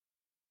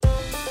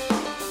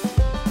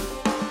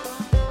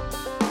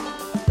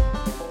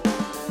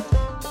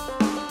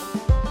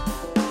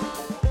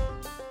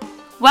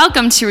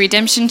Welcome to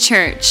Redemption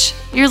Church.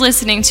 You're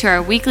listening to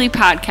our weekly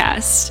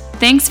podcast.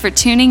 Thanks for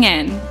tuning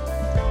in.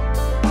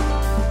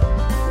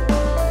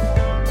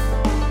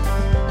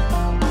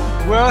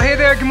 Well, hey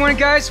there. Good morning,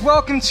 guys.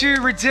 Welcome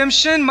to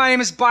Redemption. My name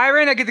is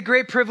Byron. I get the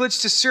great privilege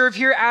to serve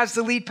here as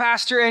the lead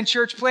pastor and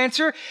church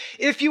planter.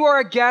 If you are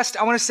a guest,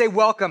 I want to say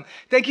welcome.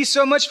 Thank you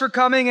so much for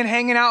coming and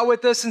hanging out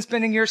with us and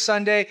spending your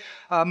Sunday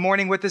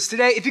morning with us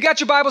today. If you got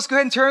your Bibles, go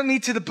ahead and turn me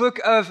to the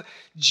book of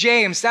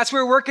James. That's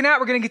where we're working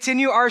at. We're going to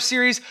continue our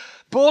series,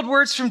 Bold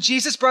Words from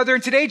Jesus, Brother.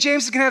 And today,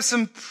 James is going to have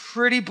some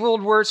pretty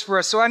bold words for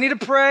us. So I need to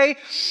pray,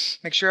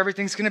 make sure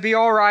everything's going to be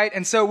all right.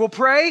 And so we'll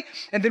pray,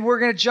 and then we're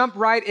going to jump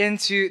right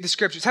into the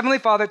scriptures. Heavenly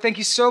Father, thank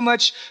you so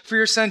much for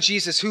your son,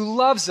 Jesus, who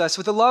loves us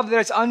with a love that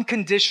is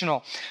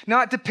unconditional,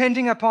 not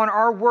depending upon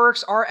our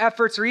works, our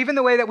efforts, or even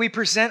the way that we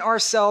present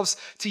ourselves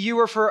to you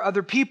or for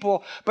other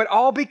people, but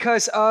all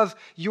because of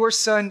your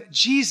son,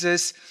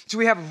 Jesus, do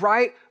we have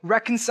right,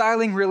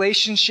 reconciling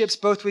relationships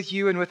both with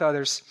you and with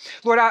others.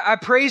 Lord, I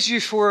praise you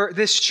for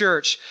this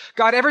church.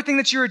 God, everything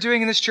that you are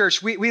doing in this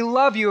church, we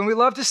love you, and we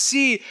love to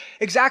see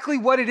exactly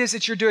what it is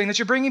that you're doing, that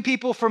you're bringing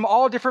people from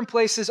all different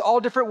places,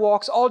 all different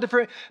walks, all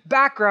different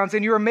backgrounds,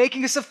 and you are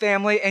making us a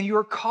family, and you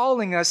are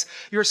calling us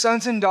your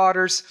sons and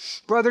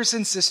daughters, brothers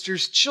and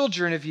sisters,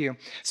 children of you.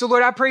 So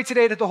Lord, I pray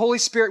today that the Holy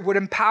Spirit would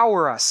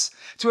empower us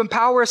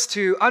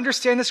to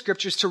understand the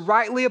scriptures, to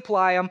rightly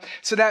apply them,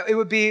 so that it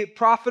would be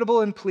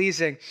profitable and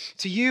pleasing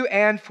to you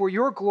and for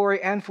your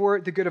glory and for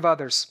the good of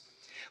others.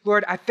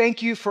 Lord, I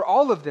thank you for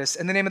all of this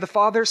in the name of the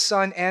Father,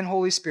 Son, and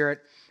Holy Spirit.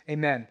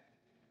 Amen.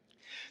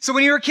 So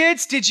when you were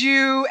kids, did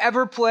you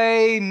ever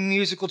play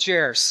musical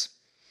chairs?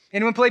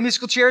 Anyone play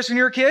musical chairs when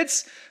you were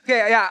kids?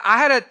 Okay, yeah, I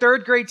had a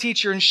third grade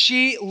teacher, and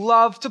she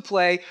loved to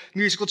play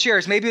musical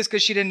chairs. Maybe it's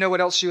because she didn't know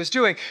what else she was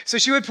doing. So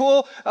she would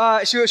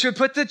she would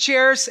put the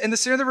chairs in the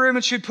center of the room,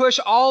 and she would push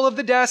all of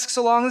the desks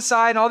along the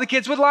side, and all the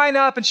kids would line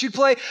up, and she'd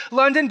play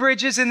London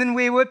Bridges, and then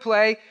we would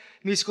play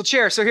musical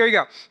chairs. So here you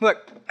go.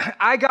 Look,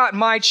 I got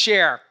my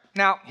chair.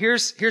 Now,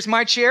 here's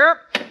my chair.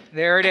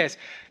 There it is.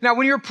 Now,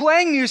 when you're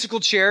playing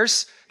musical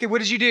chairs, okay, what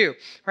did you do?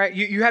 Right?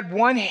 You had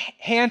one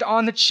hand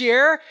on the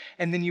chair,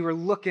 and then you were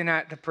looking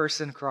at the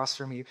person across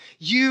from you.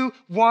 You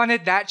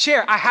wanted that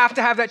chair. I have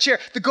to have that chair.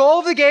 The goal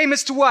of the game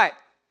is to what?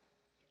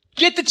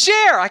 Get the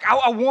chair. Like,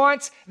 I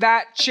want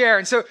that chair.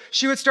 And so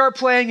she would start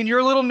playing, and you're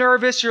a little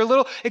nervous, you're a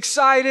little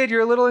excited, you're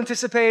a little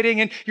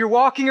anticipating, and you're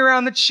walking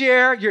around the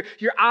chair, you're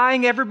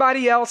eyeing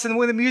everybody else, and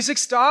when the music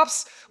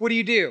stops, what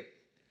do?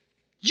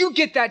 You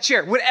get that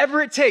chair,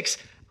 whatever it takes.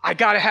 I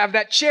gotta have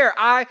that chair.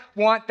 I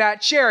want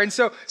that chair. And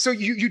so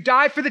you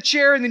dive for the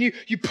chair, and then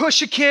you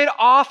push a kid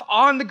off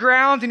on the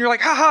ground, and you're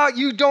like, haha,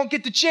 you don't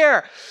get the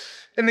chair.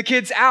 And the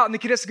kid's out, and the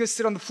kid has to go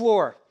sit on the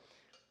floor.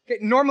 Okay,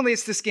 normally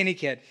it's the skinny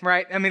kid,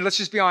 right? I mean, let's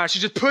just be honest.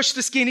 You just push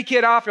the skinny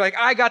kid off. You're like,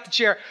 I got the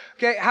chair.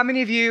 Okay, how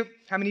many of you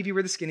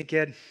were the skinny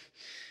kid?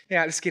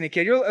 Yeah, the skinny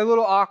kid. You're a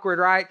little awkward,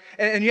 right?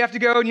 And you have to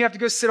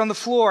go sit on the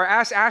floor. I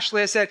asked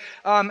Ashley, I said,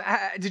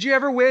 did you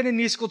ever win in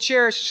musical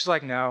chairs? She's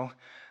like, no.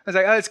 I was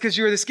like, oh, it's because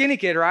you were the skinny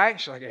kid, right?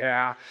 She's like,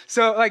 yeah.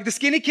 So like the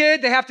skinny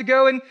kid, they have to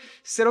go and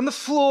sit on the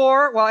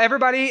floor while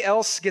everybody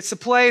else gets to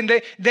play,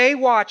 and they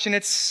watch, and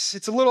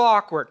it's a little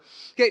awkward.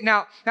 Okay,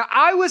 now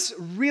I was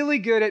really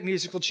good at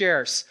musical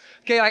chairs.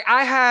 Okay, like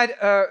I had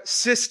a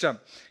system.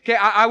 Okay,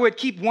 I would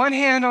keep one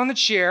hand on the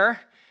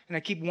chair, and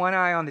I keep one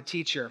eye on the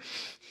teacher.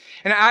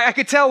 And I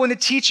could tell when the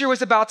teacher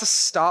was about to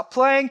stop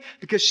playing,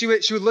 because she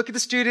would look at the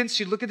students,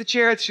 she'd look at the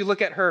chair, she'd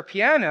look at her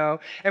piano,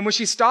 and when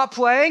she stopped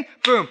playing,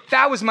 boom,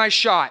 that was my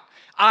shot.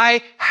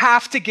 I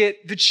have to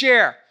get the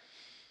chair.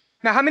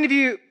 Now, how many of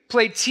you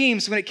played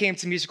teams when it came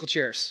to musical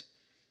chairs?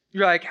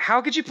 You're like,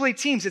 how could you play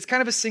teams? It's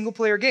kind of a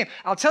single-player game.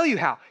 I'll tell you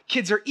how.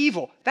 Kids are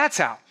evil. That's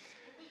how.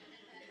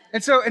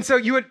 And so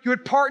you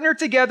would partner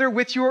together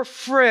with your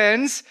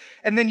friends,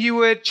 and then you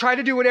would try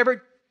to do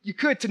whatever you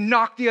could to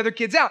knock the other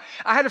kids out.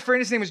 I had a friend,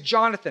 his name was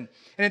Jonathan.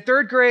 And in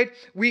third grade,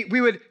 we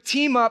would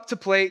team up to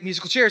play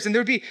musical chairs. And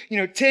there would be,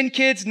 10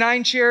 kids,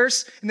 9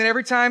 chairs. And then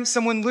every time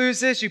someone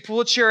loses, you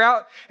pull a chair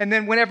out. And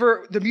then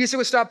whenever the music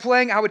would stop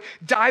playing, I would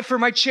dive for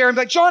my chair and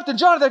be like, Jonathan,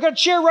 I got a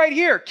chair right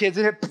here. Kids,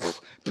 and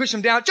push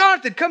him down.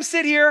 Jonathan, come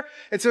sit here.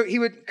 And so he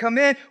would come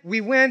in,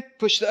 we win,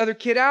 push the other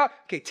kid out.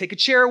 Okay, take a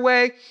chair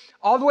away.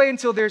 All the way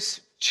until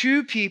there's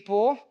 2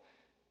 people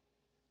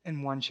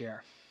and 1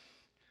 chair.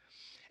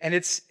 And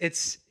it's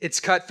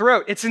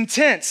cutthroat. It's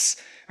intense,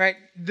 right?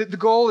 The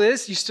goal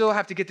is you still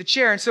have to get the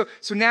chair. And so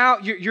now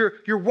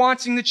you're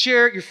wanting the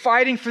chair. You're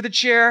fighting for the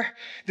chair.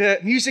 The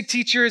music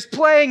teacher is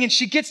playing, and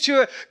she gets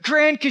to a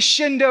grand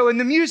crescendo, and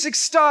the music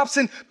stops,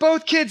 and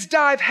both kids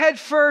dive head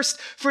first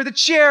for the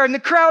chair, and the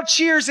crowd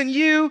cheers, and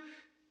you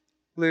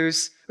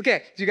lose.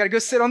 Okay, so you got to go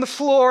sit on the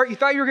floor. You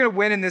thought you were going to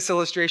win in this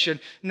illustration.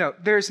 No,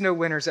 there's no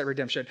winners at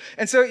Redemption.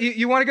 And so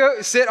you want to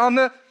go sit on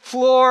the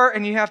floor,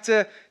 and you have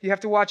to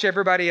watch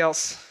everybody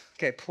else,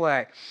 okay,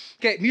 play.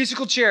 Okay,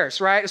 musical chairs,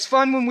 right? It's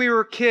fun when we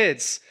were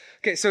kids.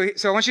 Okay, so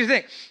I want you to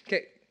think.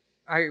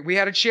 Okay, we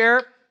had a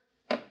chair.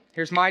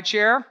 Here's my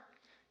chair.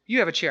 You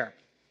have a chair.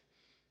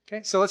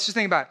 Okay, so let's just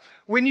think about it.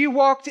 When you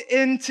walked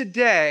in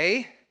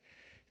today,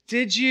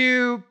 Did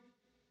you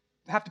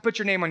have to put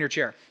your name on your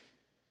chair?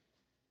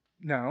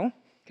 No.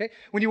 Okay.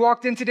 When you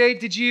walked in today,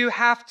 did you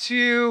have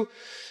to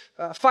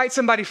fight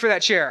somebody for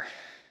that chair?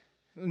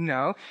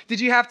 No. Did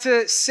you have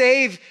to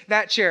save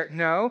that chair?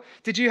 No.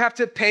 Did you have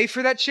to pay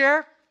for that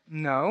chair?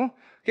 No.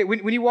 Okay,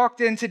 when you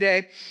walked in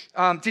today,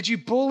 did you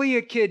bully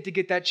a kid to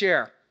get that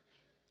chair?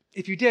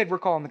 If you did, we're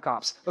calling the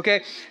cops,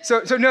 okay?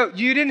 So no,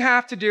 you didn't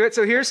have to do it.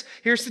 So here's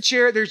the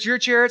chair. There's your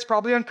chair. It's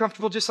probably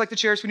uncomfortable, just like the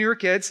chairs when you were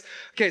kids.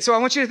 Okay, so I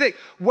want you to think,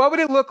 what would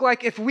it look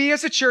like if we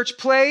as a church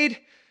played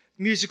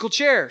musical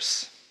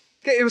chairs?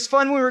 Okay, it was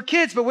fun when we were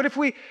kids, but what if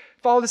we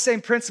follow the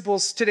same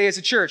principles today as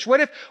a church? What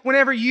if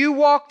whenever you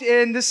walked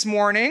in this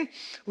morning,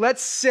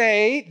 let's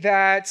say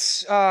that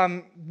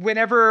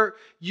whenever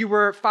you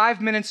were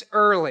 5 minutes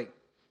early,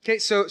 okay,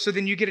 so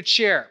then you get a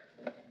chair.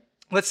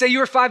 Let's say you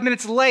were 5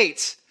 minutes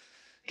late.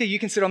 Okay, you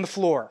can sit on the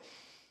floor.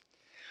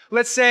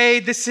 Let's say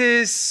this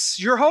is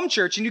your home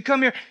church and you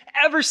come here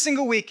every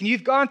single week and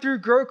you've gone through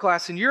Grow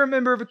Class and you're a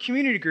member of a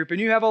community group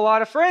and you have a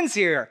lot of friends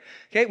here.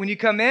 Okay, when you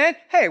come in,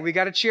 hey, we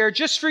got a chair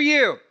just for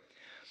you.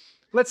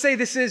 Let's say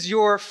this is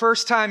your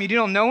first time, you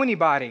don't know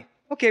anybody.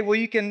 Okay, well,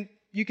 you can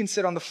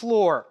sit on the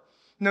floor.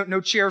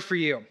 No chair for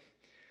you.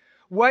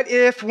 What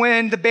if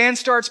when the band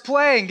starts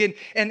playing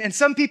and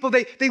some people,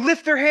 they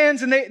lift their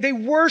hands and they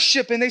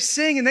worship and they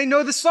sing and they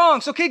know the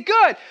songs? Okay,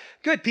 good.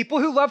 People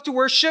who love to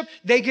worship,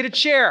 they get a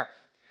chair.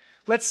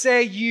 Let's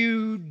say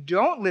you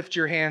don't lift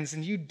your hands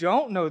and you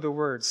don't know the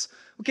words.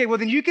 Okay, well,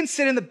 then you can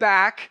sit in the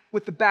back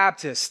with the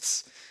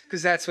Baptists,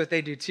 because that's what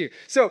they do too.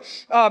 So,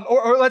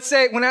 or let's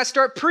say when I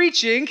start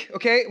preaching,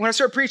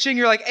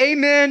 you're like,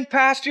 amen,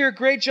 pastor,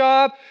 great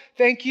job.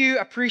 Thank you,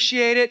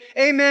 appreciate it.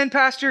 Amen,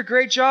 pastor,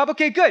 great job.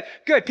 Okay, good.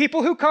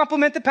 People who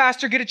compliment the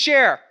pastor get a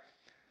chair.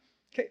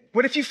 Okay,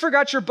 what if you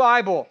forgot your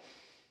Bible?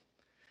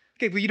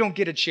 Okay, well, you don't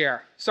get a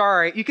chair.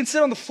 Sorry, you can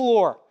sit on the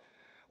floor.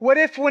 What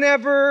if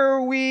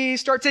whenever we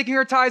start taking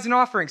our tithes and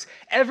offerings,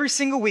 every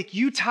single week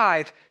you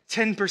tithe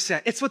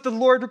 10%. It's what the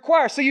Lord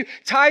requires. So you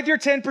tithe your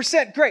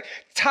 10%. Great.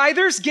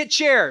 Tithers get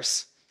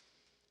chairs.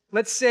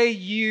 Let's say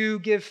you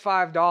give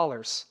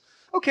 $5.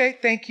 Okay,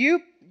 thank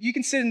you. You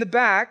can sit in the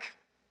back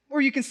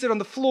or you can sit on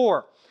the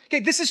floor.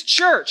 Okay, this is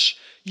church.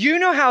 You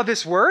know how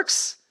this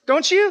works,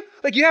 don't you?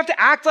 Like you have to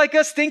act like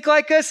us, think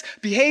like us,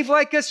 behave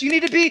like us. You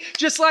need to be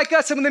just like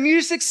us. And when the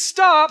music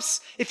stops,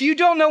 if you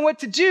don't know what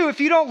to do, if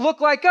you don't look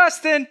like us,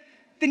 then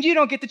you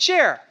don't get the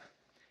chair.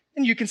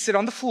 And you can sit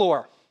on the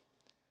floor.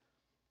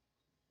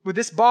 Would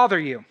this bother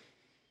you?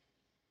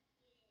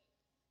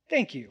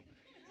 Thank you.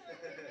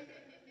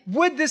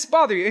 Would this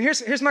bother you? And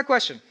here's my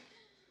question.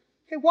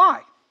 Okay,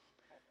 why?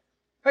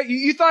 Right,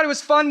 you thought it was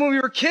fun when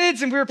we were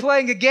kids and we were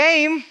playing a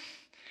game.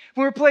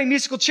 When we were playing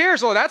musical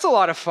chairs, oh, that's a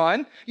lot of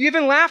fun. You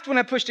even laughed when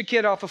I pushed a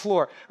kid off the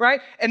floor, right?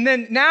 And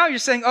then now you're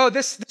saying, oh,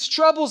 this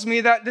troubles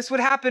me that this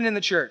would happen in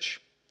the church.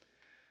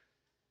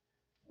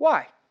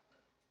 Why?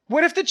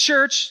 What if the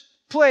church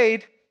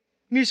played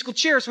musical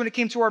chairs when it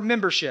came to our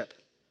membership?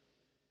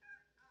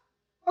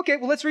 Okay,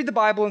 well, let's read the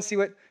Bible and see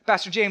what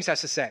Pastor James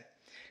has to say.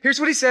 Here's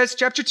what he says,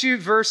 chapter 2,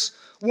 verse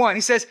 1.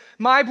 He says,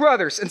 my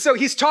brothers. And so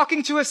he's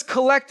talking to us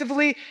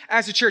collectively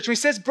as a church. When he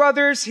says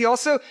brothers, he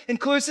also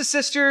includes the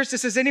sisters.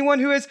 This is anyone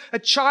who is a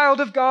child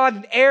of God,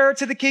 an heir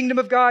to the kingdom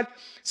of God.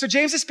 So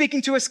James is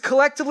speaking to us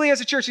collectively as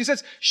a church. He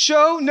says,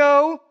 show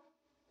no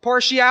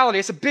partiality.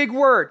 It's a big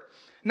word.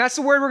 And that's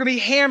the word we're going to be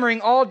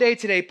hammering all day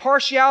today.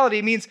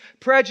 Partiality means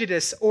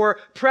prejudice or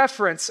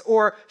preference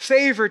or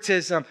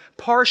favoritism.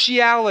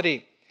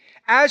 Partiality.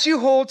 As you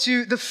hold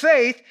to the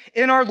faith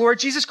in our Lord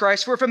Jesus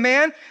Christ. For if a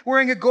man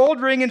wearing a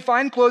gold ring and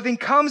fine clothing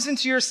comes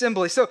into your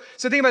assembly. So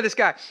think about this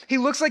guy. He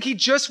looks like he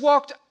just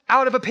walked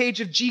out of a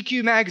page of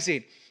GQ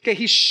magazine. Okay,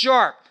 he's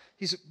sharp.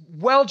 He's a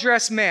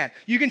well-dressed man.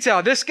 You can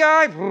tell this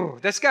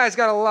guy's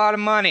got a lot of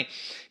money.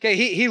 Okay,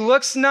 he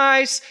looks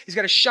nice. He's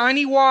got a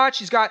shiny watch.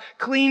 He's got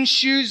clean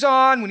shoes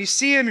on. When you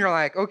see him, you're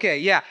like, okay,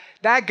 yeah,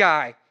 that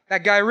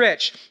guy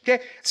rich.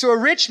 Okay, so a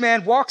rich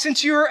man walks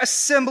into your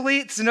assembly.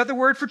 It's another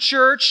word for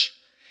church.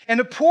 And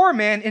a poor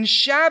man in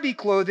shabby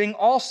clothing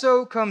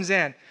also comes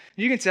in.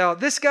 You can tell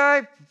this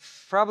guy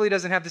probably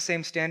doesn't have the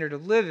same standard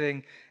of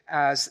living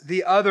as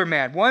the other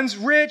man. One's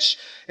rich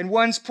and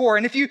one's poor.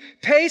 And if you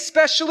pay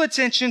special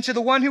attention to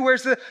the one who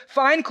wears the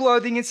fine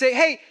clothing and say,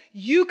 hey,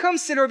 you come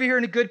sit over here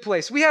in a good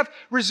place. We have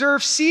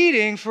reserved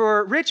seating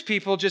for rich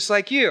people just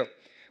like you.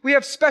 We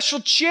have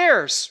special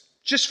chairs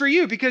just for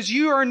you because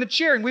you are in the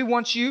chair and we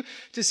want you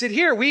to sit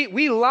here.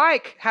 We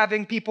like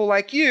having people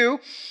like you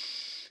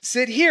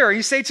sit here.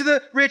 You say to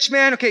the rich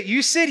man, okay,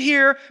 you sit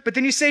here, but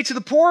then you say to the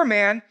poor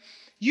man,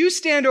 you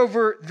stand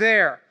over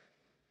there.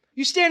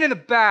 You stand in the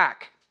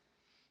back.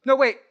 No,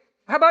 wait,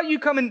 how about you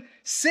come and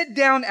sit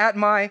down at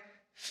my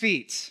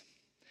feet?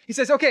 He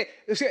says, okay,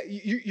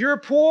 you're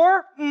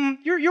poor,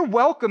 you're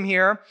welcome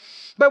here,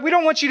 but we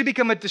don't want you to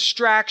become a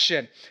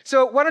distraction.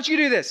 So why don't you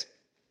do this?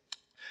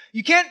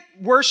 You can't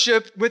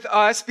worship with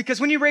us because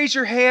when you raise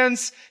your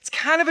hands, it's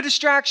kind of a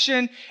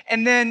distraction.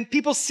 And then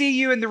people see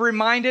you and they're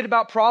reminded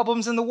about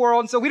problems in the world.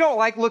 And so we don't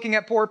like looking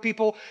at poor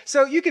people.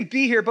 So you can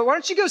be here, but why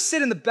don't you go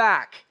sit in the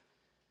back?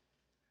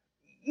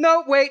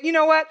 No, wait, you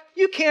know what?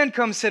 You can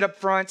come sit up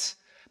front,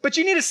 but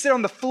you need to sit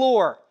on the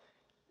floor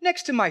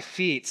next to my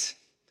feet.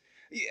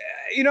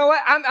 You know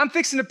what? I'm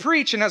fixing to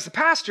preach, and as the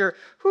pastor,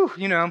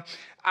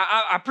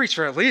 I preach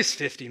for at least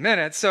 50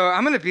 minutes, so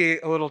I'm going to be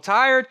a little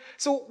tired.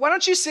 So why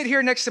don't you sit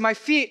here next to my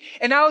feet,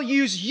 and I'll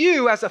use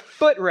you as a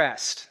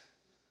footrest.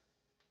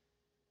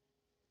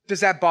 Does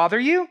that bother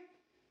you?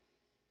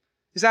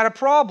 Is that a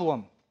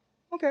problem?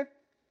 Okay.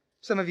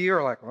 Some of you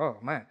are like, oh,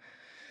 man.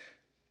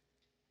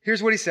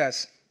 Here's what he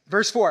says.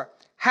 Verse 4.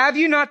 Have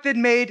you not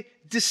then made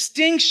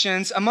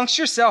distinctions amongst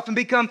yourself and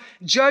become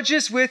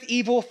judges with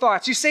evil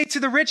thoughts? You say to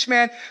the rich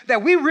man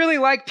that we really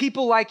like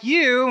people like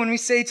you, and we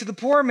say to the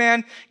poor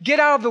man, get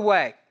out of the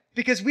way,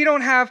 because we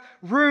don't have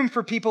room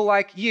for people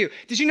like you.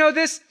 Did you know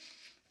this?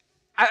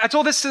 I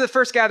told this to the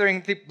first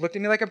gathering. They looked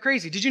at me like I'm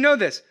crazy. Did you know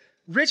this?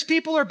 Rich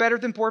people are better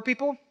than poor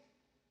people.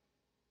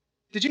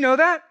 Did you know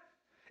that?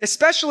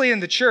 Especially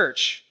in the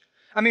church.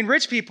 I mean,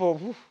 rich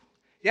people,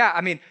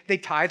 they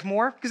tithe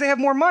more because they have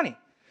more money.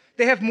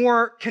 They have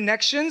more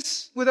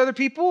connections with other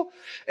people.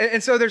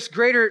 And so there's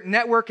greater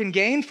network and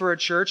gain for a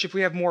church if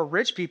we have more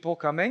rich people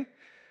coming.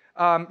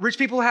 Rich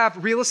people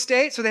have real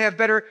estate, so they have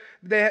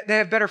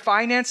better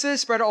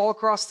finances spread all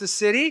across the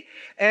city.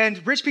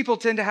 And rich people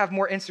tend to have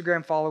more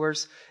Instagram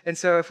followers. And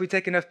so if we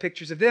take enough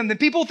pictures of them, then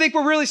people think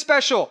we're really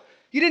special.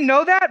 You didn't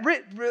know that?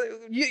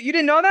 You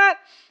didn't know that?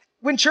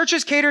 When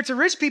churches cater to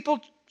rich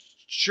people,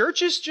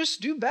 churches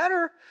just do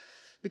better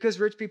because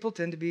rich people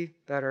tend to be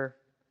better.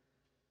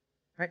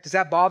 Right? Does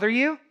that bother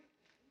you?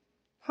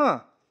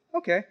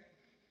 Okay.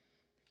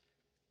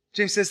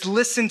 James says,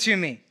 listen to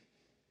me.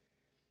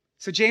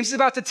 So James is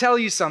about to tell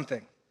you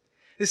something.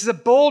 This is a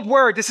bold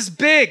word. This is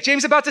big.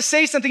 James is about to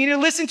say something. You need to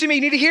listen to me.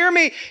 You need to hear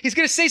me. He's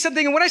going to say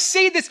something. And when I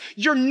say this,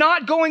 you're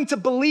not going to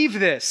believe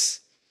this.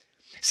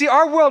 See,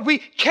 our world, we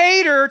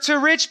cater to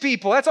rich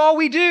people. That's all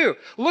we do.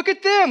 Look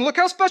at them. Look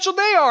how special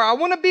they are. I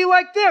want to be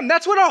like them.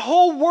 That's what our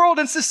whole world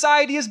and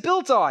society is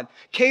built on,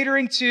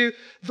 catering to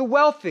the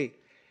wealthy.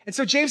 And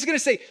so James is going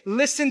to say,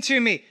 listen to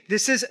me.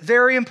 This is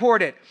very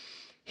important.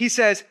 He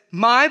says,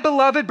 my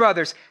beloved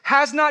brothers,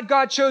 has not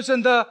God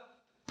chosen the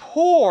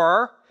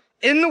poor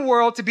in the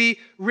world to be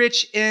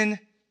rich in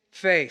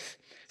faith?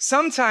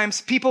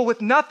 Sometimes people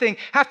with nothing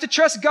have to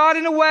trust God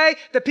in a way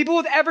that people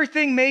with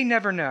everything may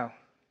never know,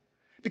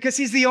 because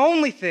he's the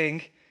only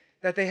thing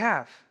that they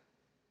have.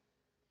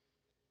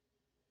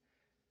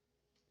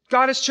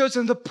 God has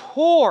chosen the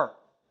poor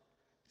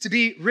to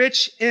be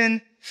rich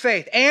in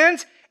faith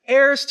and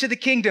heirs to the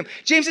kingdom.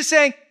 James is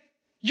saying,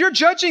 you're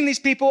judging these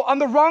people on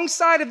the wrong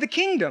side of the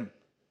kingdom.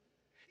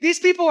 These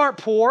people aren't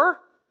poor.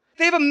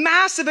 They have a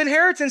massive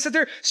inheritance that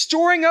they're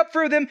storing up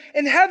for them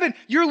in heaven.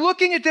 You're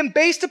looking at them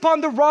based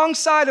upon the wrong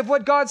side of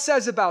what God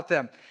says about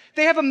them.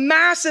 They have a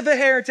massive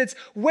inheritance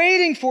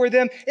waiting for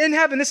them in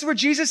heaven. This is where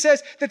Jesus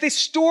says that they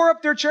store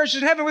up their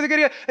treasures in heaven, where they're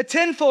going to get a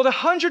 10-fold,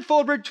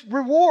 100-fold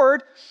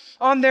reward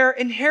on their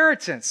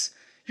inheritance.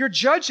 You're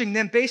judging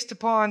them based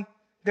upon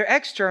their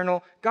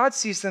external. God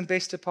sees them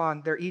based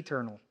upon their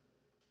eternal.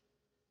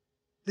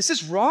 This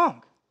is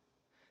wrong.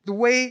 The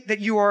way that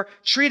you are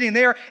treating.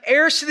 They are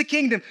heirs to the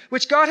kingdom,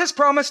 which God has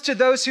promised to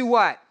those who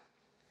what?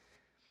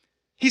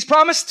 He's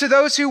promised to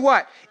those who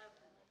what?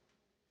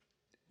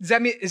 Does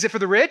that mean, is it for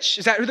the rich?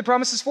 Is that who the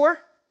promise is for?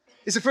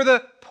 Is it for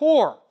the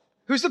poor?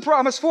 Who's the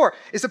promise for?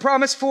 Is the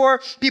promise for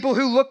people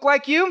who look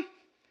like you?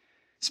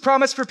 It's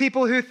promised for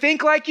people who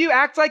think like you,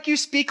 act like you,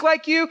 speak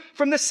like you,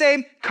 from the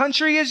same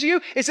country as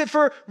you? Is it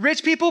for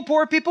rich people,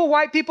 poor people,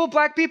 white people,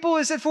 black people?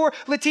 Is it for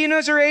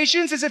Latinos or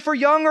Asians? Is it for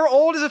young or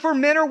old? Is it for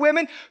men or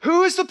women?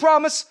 Who is the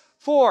promise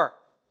for?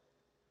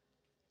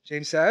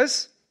 James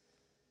says,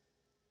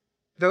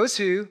 those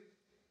who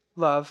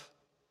love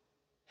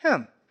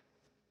him.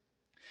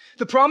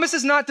 The promise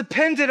is not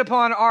dependent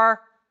upon our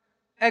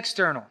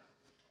external.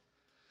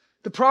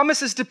 The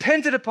promise is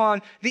dependent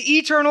upon the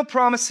eternal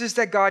promises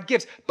that God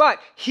gives. But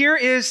here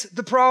is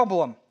the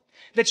problem,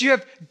 that you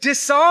have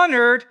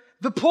dishonored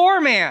the poor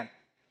man.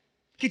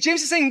 Okay,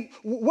 James is saying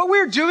what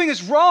we're doing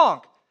is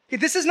wrong. Okay,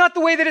 this is not the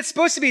way that it's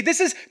supposed to be. This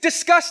is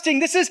disgusting.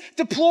 This is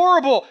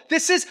deplorable.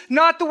 This is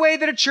not the way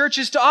that a church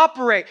is to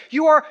operate.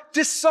 You are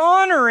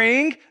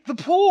dishonoring the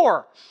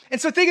poor.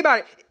 And so think about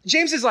it.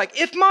 James is like,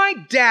 if my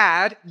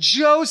dad,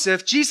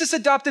 Joseph, Jesus'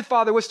 adopted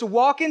father, was to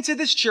walk into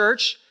this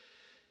church,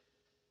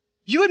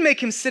 you would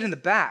make him sit in the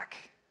back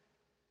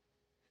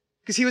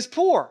because he was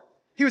poor.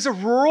 He was a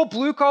rural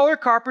blue-collar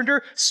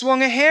carpenter,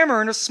 swung a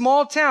hammer in a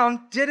small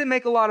town, didn't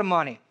make a lot of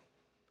money.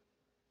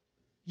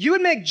 You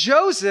would make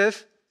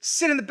Joseph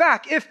sit in the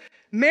back. If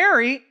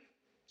Mary,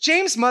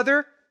 James'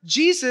 mother,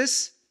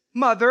 Jesus'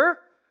 mother,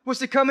 was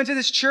to come into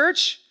this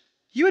church,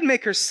 you would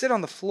make her sit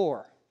on the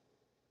floor.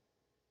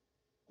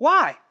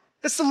 Why?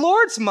 That's the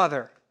Lord's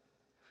mother.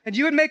 And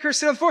you would make her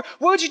sit on the floor.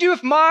 What would you do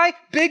if my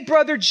big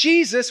brother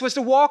Jesus was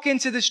to walk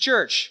into this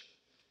church?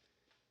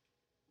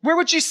 Where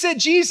would you sit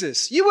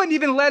Jesus? You wouldn't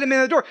even let him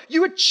in the door.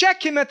 You would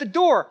check him at the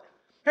door.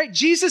 Right?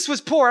 Jesus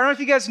was poor. I don't know if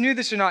you guys knew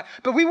this or not,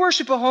 but we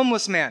worship a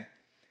homeless man.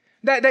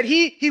 That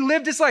he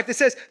lived his life. It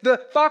says,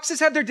 the foxes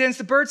have their dens,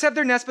 the birds have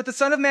their nests, but the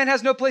Son of Man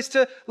has no place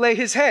to lay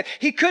his head.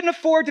 He couldn't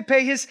afford to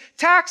pay his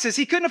taxes.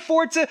 He couldn't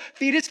afford to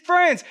feed his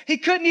friends. He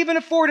couldn't even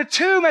afford a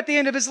tomb at the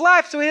end of his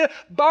life, so he had to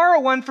borrow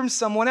one from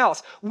someone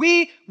else.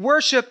 We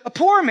worship a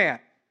poor man.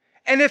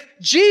 And if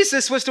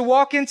Jesus was to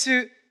walk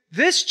into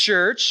this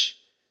church,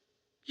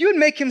 you would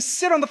make him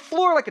sit on the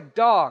floor like a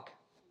dog.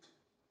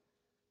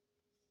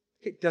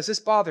 Okay, does this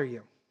bother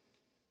you?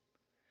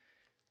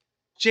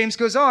 James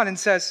goes on and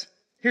says,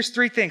 here's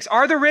three things.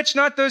 Are the rich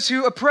not those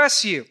who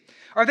oppress you?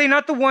 Are they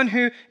not the one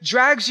who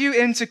drags you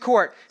into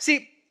court?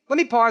 See, let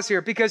me pause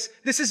here because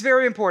this is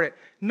very important.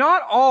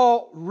 Not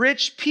all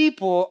rich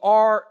people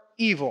are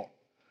evil.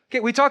 Okay,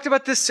 we talked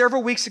about this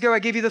several weeks ago. I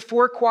gave you the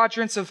 4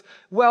 quadrants of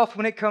wealth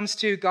when it comes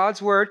to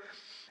God's word,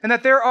 and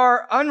that there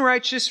are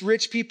unrighteous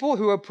rich people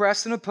who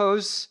oppress and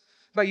oppose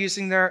by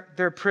using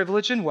their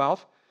privilege and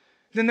wealth.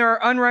 Then there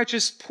are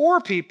unrighteous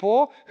poor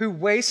people who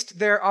waste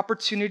their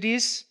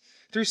opportunities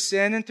through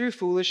sin and through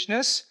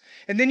foolishness.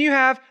 And then you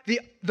have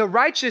the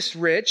righteous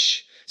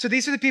rich. So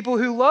these are the people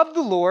who love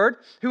the Lord,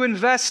 who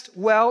invest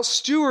well,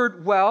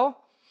 steward well.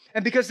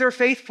 And because they're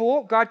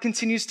faithful, God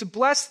continues to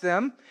bless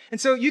them. And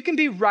so you can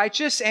be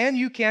righteous and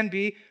you can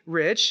be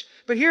rich.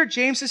 But here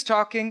James is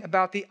talking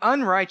about the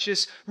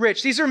unrighteous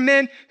rich. These are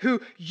men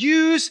who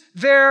use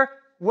their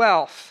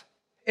wealth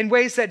in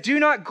ways that do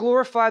not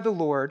glorify the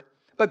Lord,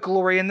 but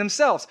glory in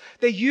themselves.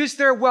 They use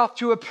their wealth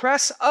to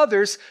oppress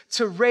others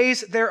to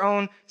raise their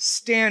own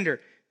standard.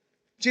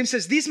 James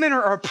says, these men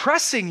are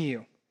oppressing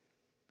you.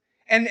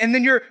 And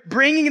then you're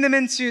bringing them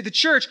into the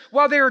church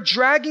while they are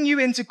dragging you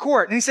into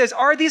court. And he says,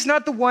 are these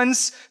not the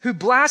ones who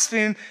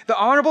blaspheme the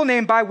honorable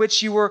name by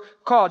which you were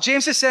called?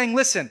 James is saying,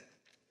 listen,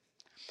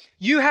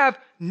 you have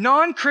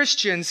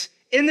non-Christians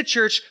in the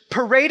church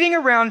parading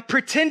around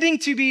pretending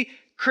to be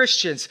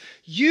Christians,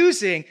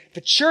 using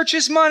the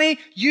church's money,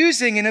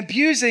 using and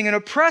abusing and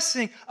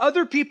oppressing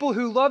other people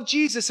who love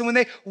Jesus. And when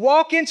they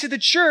walk into the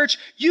church,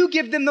 you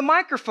give them the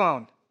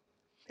microphone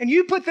and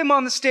you put them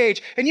on the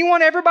stage and you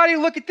want everybody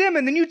to look at them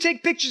and then you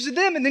take pictures of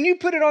them and then you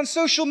put it on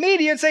social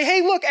media and say,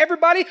 hey, look,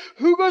 everybody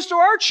who goes to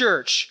our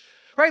church,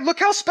 right? Look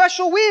how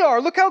special we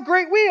are. Look how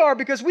great we are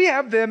because we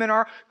have them in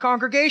our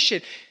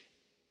congregation.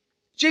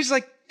 James is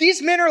like,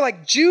 these men are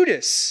like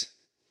Judas.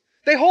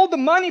 They hold the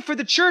money for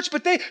the church,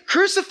 but they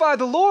crucify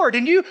the Lord,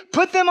 and you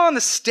put them on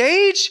the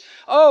stage?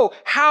 Oh,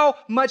 how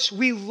much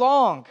we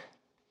long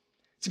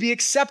to be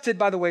accepted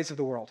by the ways of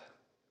the world.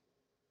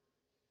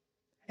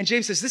 And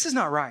James says, this is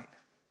not right.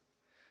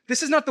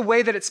 This is not the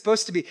way that it's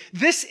supposed to be.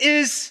 This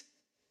is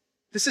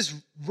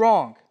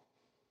wrong.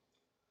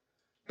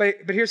 But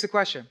here's the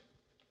question.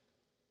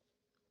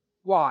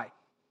 Why?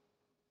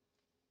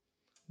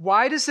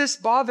 Why does this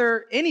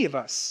bother any of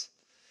us?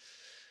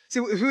 See,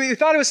 we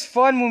thought it was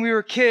fun when we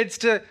were kids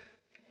to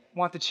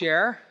want the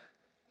chair.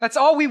 That's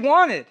all we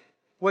wanted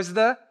was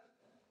the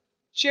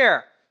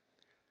chair.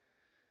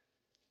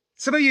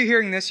 Some of you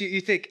hearing this, you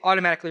think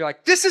automatically, you're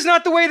like, this is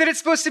not the way that it's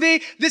supposed to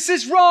be. This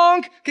is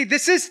wrong. Okay,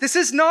 this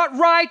is not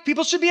right.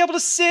 People should be able to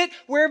sit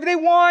wherever they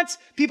want.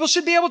 People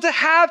should be able to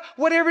have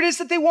whatever it is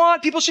that they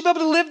want. People should be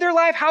able to live their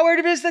life however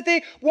it is that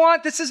they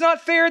want. This is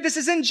not fair. This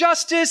is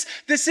injustice.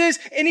 This is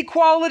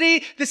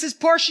inequality. This is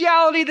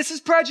partiality. This is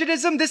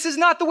prejudice. This is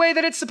not the way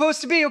that it's supposed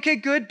to be. Okay,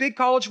 good, big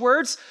college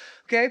words.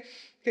 Okay,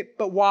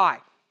 but why?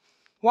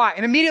 Why?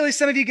 And immediately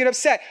some of you get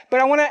upset. But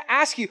I want to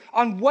ask you,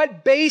 on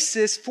what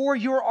basis for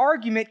your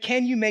argument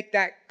can you make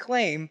that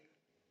claim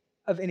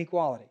of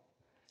inequality?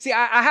 See,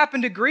 I happen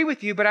to agree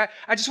with you, but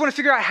I just want to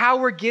figure out how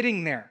we're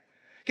getting there.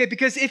 Okay,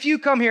 because if you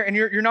come here and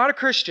you're not a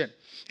Christian,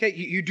 okay,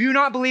 you do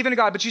not believe in a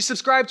God, but you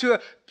subscribe to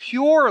a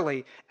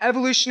purely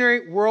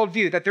evolutionary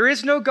worldview, that there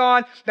is no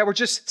God, that we're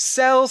just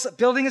cells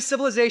building a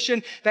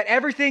civilization, that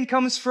everything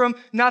comes from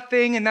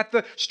nothing, and that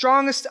the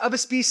strongest of a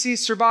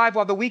species survive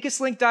while the weakest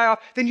link die off,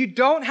 then you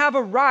don't have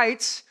a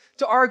right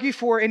to argue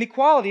for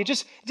inequality. It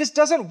just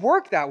doesn't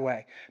work that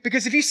way.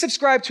 Because if you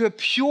subscribe to a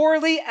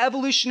purely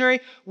evolutionary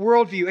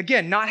worldview,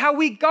 again, not how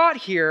we got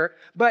here,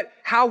 but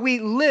how we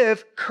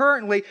live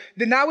currently,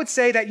 then that would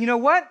say that, you know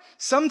what?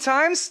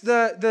 Sometimes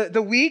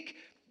the weak,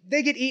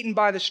 they get eaten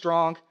by the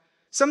strong.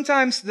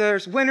 Sometimes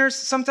there's winners,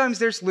 sometimes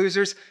there's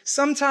losers.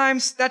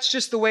 Sometimes that's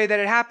just the way that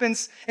it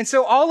happens. And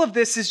so all of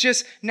this is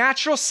just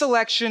natural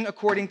selection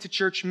according to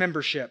church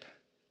membership.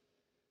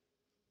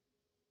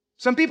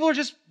 Some people are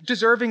just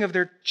deserving of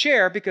their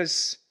chair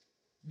because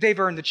they've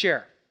earned the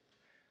chair.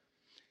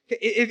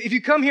 If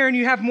you come here and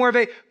you have more of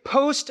a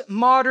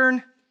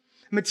postmodern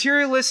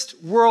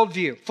materialist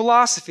worldview,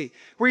 philosophy,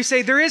 where you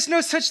say there is no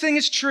such thing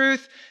as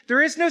truth,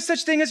 there is no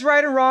such thing as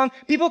right or wrong,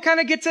 people kind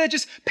of get to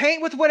just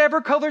paint with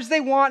whatever colors they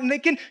want and they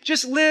can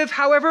just live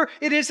however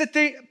it is that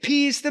they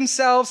appease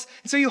themselves.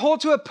 And so you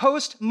hold to a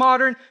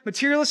postmodern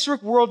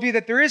materialistic worldview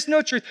that there is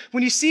no truth.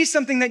 When you see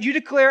something that you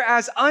declare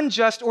as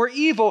unjust or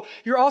evil,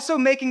 you're also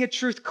making a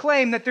truth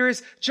claim that there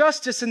is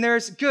justice and there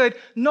is good,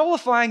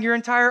 nullifying your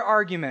entire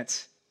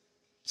argument.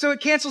 So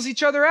it cancels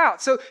each other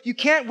out. So you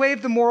can't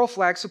wave the moral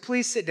flag, so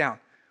please sit down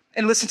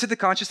and listen to the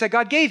conscience that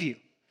God gave you.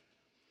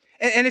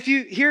 And if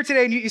you hear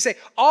today and you say,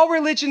 all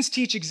religions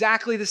teach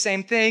exactly the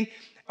same thing,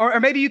 or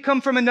maybe you come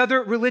from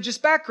another religious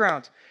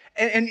background,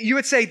 and you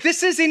would say,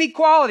 this is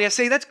inequality. I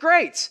say, that's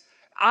great.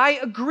 I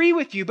agree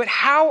with you, but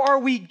how are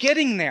we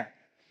getting there?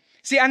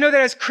 See, I know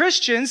that as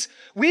Christians,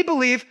 we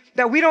believe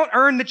that we don't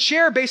earn the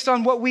chair based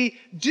on what we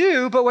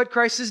do, but what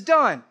Christ has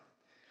done.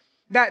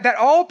 That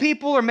all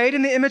people are made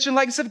in the image and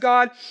likeness of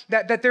God,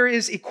 that there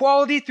is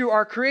equality through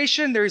our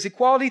creation, there is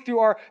equality through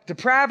our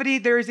depravity,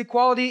 there is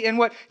equality in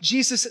what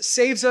Jesus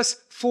saves us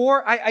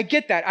for. I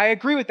get that. I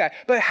agree with that.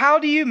 But how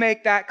do you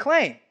make that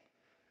claim?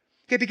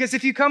 Okay, because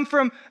if you come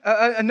from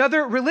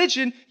another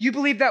religion, you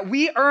believe that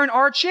we earn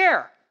our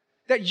chair,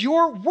 that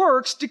your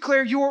works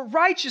declare your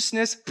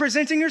righteousness,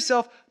 presenting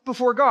yourself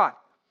before God.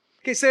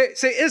 Okay, say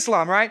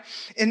Islam, right?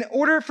 In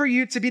order for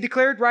you to be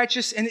declared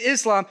righteous in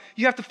Islam,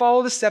 you have to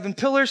follow the 7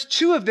 pillars.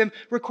 2 of them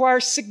require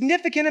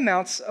significant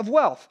amounts of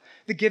wealth.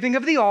 The giving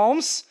of the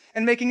alms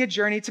and making a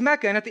journey to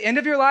Mecca. And at the end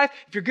of your life,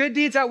 if your good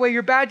deeds outweigh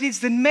your bad deeds,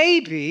 then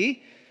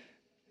maybe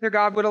their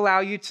God would allow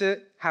you to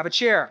have a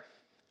chair.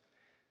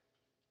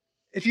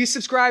 If you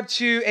subscribe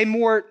to a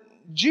more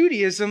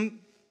Judaism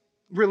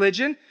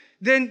religion,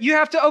 then you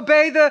have to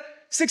obey the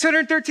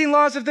 613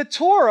 laws of the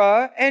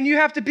Torah, and you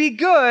have to be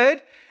good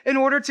in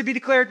order to be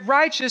declared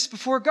righteous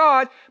before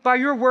God by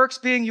your works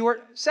being your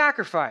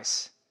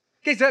sacrifice.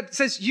 Okay, so that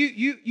says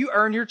you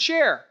earn your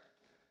chair.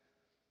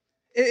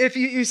 If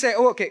you say,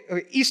 okay,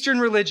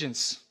 Eastern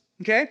religions,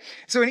 okay?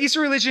 So in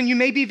Eastern religion, you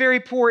may be very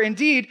poor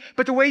indeed,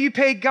 but the way you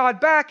pay God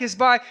back is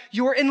by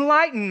your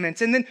enlightenment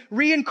and then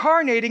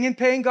reincarnating and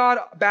paying God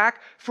back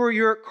for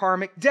your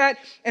karmic debt.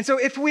 And so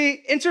if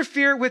we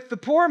interfere with the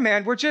poor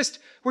man, we're just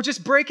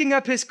breaking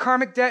up his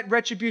karmic debt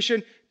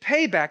retribution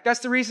payback.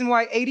 That's the reason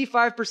why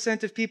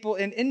 85% of people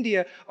in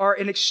India are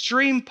in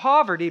extreme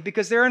poverty,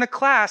 because they're in a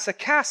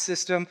caste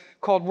system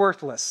called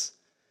worthless.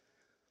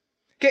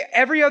 Okay,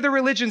 every other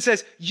religion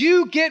says,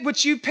 you get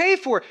what you pay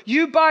for.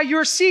 You buy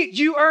your seat.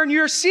 You earn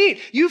your seat.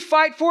 You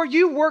fight for,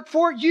 you work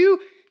for,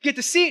 you get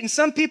the seat. And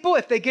some people,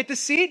 if they get the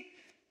seat,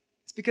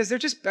 it's because they're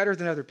just better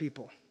than other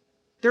people.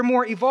 They're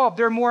more evolved.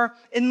 They're more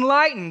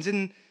enlightened.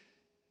 And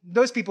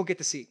those people get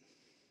the seat.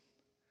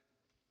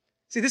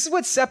 See, this is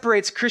what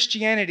separates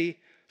Christianity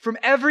from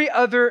every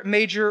other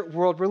major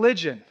world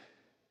religion.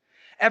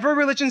 Every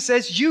religion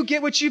says you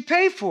get what you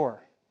pay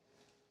for.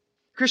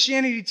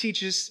 Christianity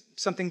teaches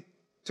something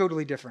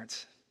totally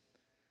different.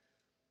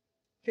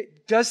 Okay,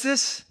 does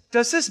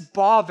this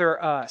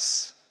bother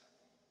us?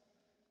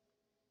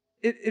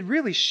 It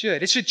really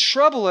should. It should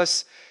trouble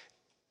us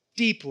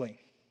deeply.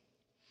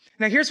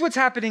 Now here's what's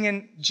happening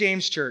in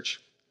James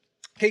Church.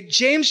 Okay,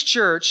 James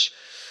Church,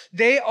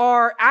 they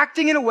are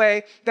acting in a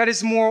way that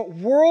is more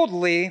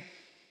worldly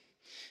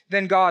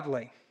than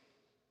godly.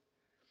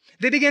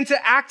 They begin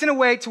to act in a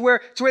way to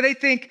where they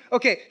think,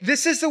 okay,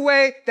 this is the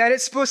way that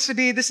it's supposed to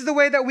be. This is the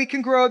way that we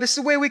can grow. This is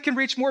the way we can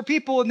reach more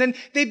people. And then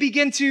they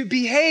begin to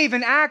behave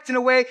and act in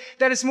a way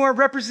that is more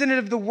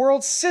representative of the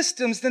world's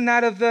systems than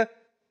that of the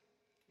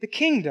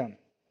kingdom.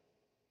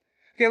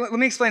 Okay, let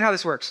me explain how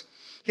this works.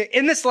 Okay,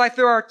 in this life,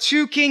 there are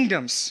 2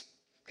 kingdoms.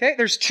 Okay,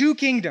 there's 2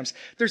 kingdoms.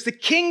 There's the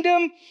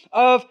kingdom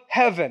of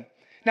heaven.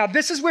 Now,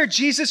 this is where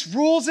Jesus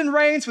rules and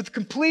reigns with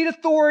complete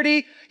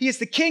authority. He is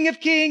the King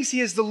of Kings.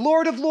 He is the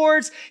Lord of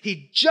Lords.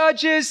 He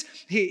judges.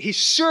 He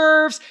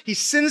serves. He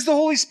sends the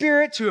Holy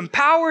Spirit to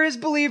empower his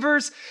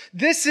believers.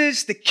 This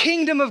is the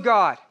kingdom of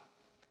God.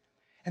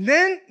 And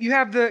then you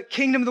have the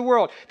kingdom of the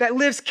world that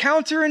lives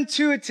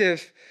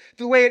counterintuitive.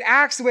 The way it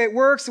acts, the way it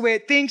works, the way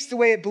it thinks, the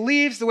way it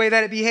believes, the way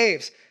that it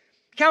behaves.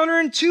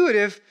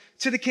 Counterintuitive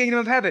to the kingdom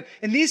of heaven.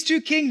 And these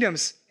 2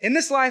 kingdoms in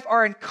this life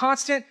are in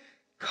constant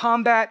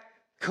combat,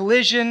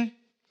 collision,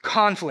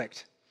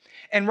 conflict.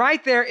 And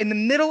right there in the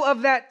middle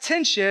of that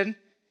tension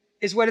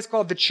is what is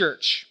called the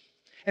church.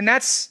 And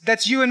that's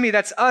you and me.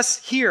 That's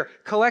us here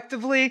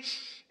collectively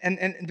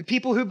and the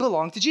people who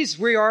belong to Jesus.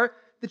 We are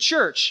the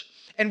church.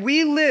 And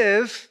we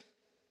live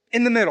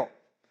in the middle.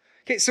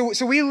 Okay,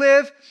 so we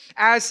live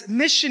as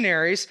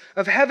missionaries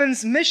of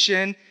heaven's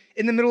mission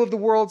in the middle of the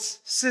world's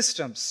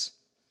systems.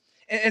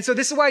 And so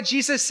this is why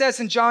Jesus says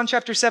in John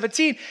chapter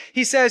 17,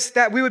 he says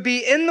that we would be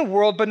in the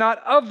world, but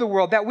not of the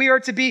world, that we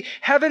are to be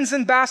heaven's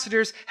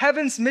ambassadors,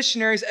 heaven's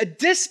missionaries, a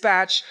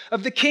dispatch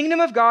of the kingdom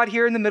of God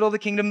here in the middle of the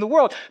kingdom of the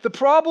world. The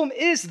problem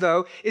is,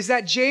 though, is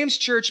that James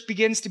Church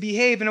begins to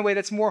behave in a way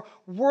that's more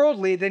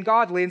worldly than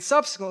godly. And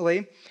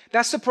subsequently,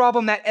 that's the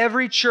problem that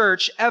every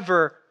church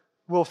ever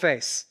will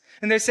face.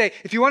 And they say,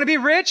 if you want to be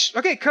rich,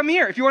 okay, come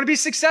here. If you want to be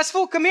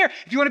successful, come here.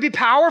 If you want to be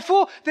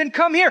powerful, then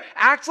come here.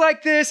 Act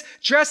like this,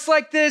 dress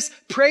like this,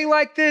 pray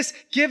like this,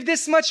 give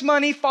this much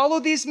money, follow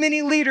these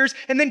many leaders,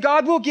 and then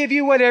God will give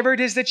you whatever it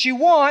is that you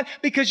want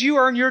because you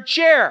earn your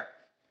chair.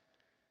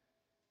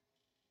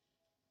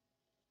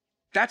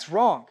 That's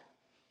wrong.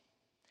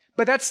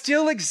 But that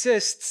still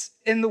exists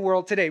in the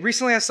world today.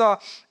 Recently, I saw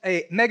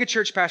a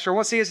megachurch pastor, I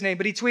won't say his name,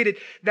 but he tweeted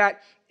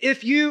that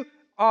if you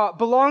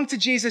belong to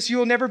Jesus, you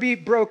will never be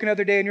broke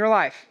another day in your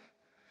life.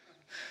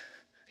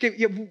 Okay,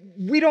 yeah,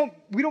 we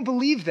don't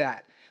believe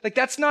that. Like,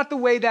 that's not the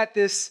way that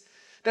this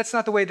That's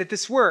not the way that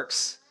this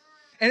works.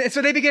 And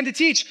so they begin to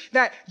teach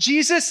that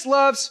Jesus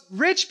loves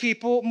rich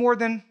people more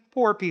than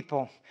poor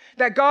people.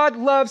 That God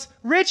loves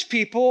rich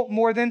people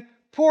more than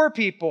poor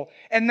people.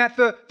 And that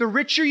the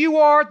richer you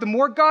are, the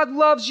more God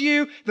loves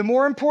you, the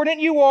more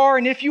important you are.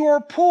 And if you are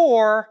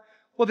poor,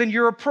 well, then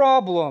you're a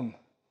problem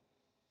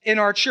in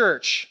our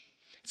church.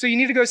 So you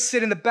need to go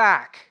sit in the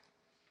back.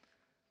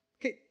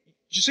 Okay,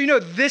 just so you know,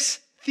 this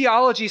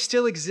theology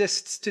still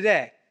exists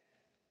today.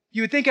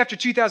 You would think after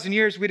 2,000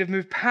 years we'd have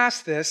moved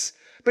past this,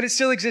 but it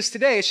still exists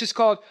today. It's just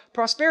called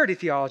prosperity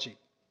theology.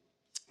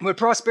 What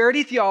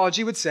prosperity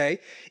theology would say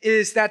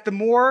is that the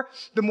more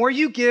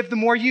you give, the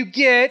more you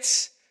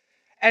get,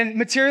 and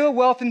material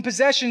wealth and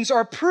possessions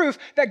are proof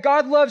that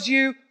God loves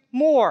you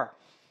more.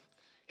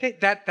 Okay,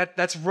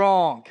 that's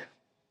wrong.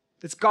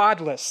 That's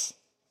godless.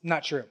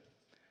 Not true.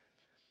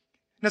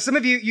 Now, some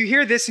of you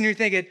hear this and you're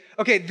thinking,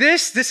 okay,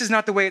 this is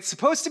not the way it's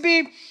supposed to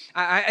be.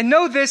 I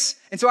know this,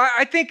 and so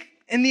I think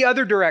in the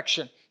other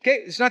direction.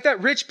 Okay, it's not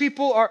that rich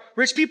people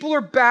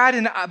are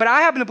bad, but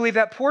I happen to believe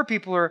that poor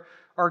people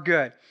are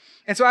good.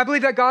 And so I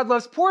believe that God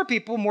loves poor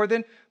people more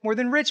than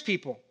rich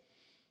people.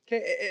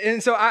 Okay,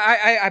 and so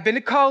I've been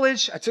to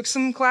college, I took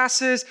some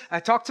classes, I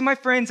talked to my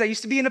friends, I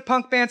used to be in a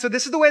punk band, so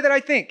this is the way that I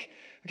think.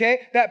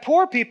 Okay, that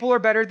poor people are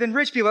better than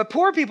rich people, that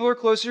poor people are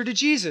closer to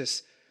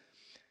Jesus.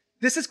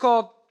 This is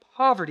called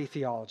poverty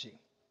theology.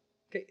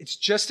 Okay, it's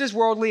just as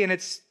worldly and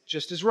it's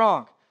just as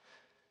wrong.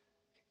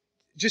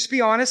 Just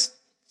be honest,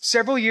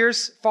 several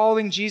years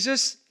following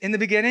Jesus in the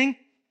beginning,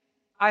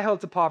 I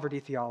held to poverty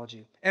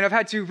theology. And I've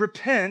had to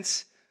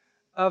repent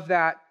of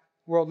that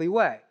worldly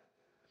way.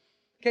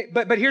 Okay,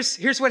 but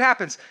here's what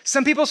happens.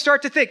 Some people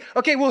start to think,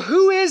 okay, well,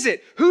 who is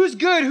it? Who's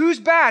good? Who's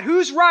bad?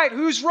 Who's right?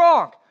 Who's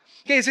wrong?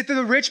 Okay, is it that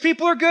the rich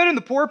people are good and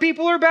the poor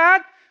people are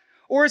bad?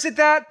 Or is it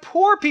that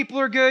poor people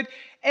are good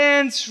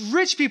and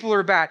rich people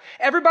are bad?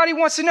 Everybody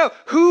wants to know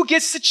who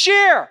gets the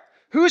chair.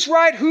 Who's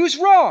right? Who's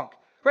wrong?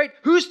 Right?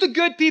 Who's the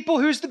good people?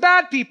 Who's the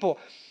bad people?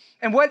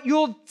 And what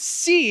you'll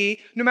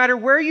see, no matter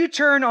where you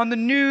turn on the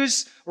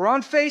news or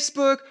on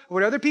Facebook or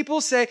what other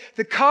people say,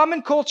 the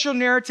common cultural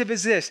narrative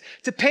is this: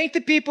 to paint the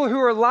people who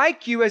are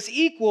like you as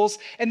equals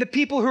and the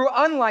people who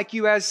are unlike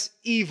you as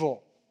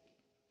evil.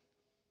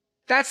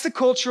 That's the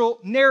cultural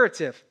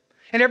narrative.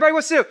 And everybody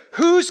wants to know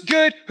who's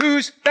good,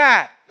 who's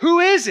bad. Who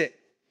is it?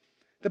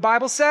 The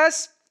Bible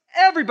says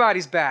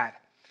everybody's bad.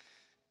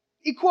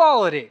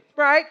 Equality,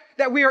 right?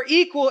 That we are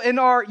equal in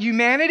our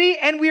humanity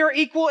and we are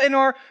equal in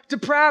our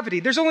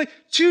depravity. There's only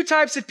two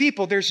types of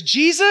people. There's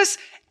Jesus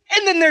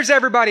and then there's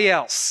everybody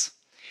else.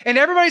 And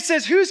everybody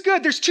says, who's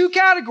good? There's two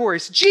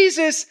categories,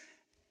 Jesus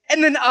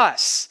and then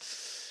us.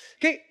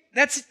 Okay,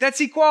 that's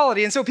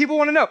equality. And so people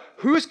want to know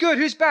who's good,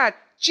 who's bad.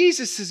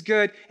 Jesus is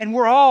good and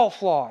we're all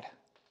flawed.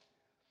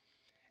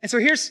 And so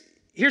here's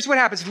what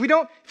happens. If we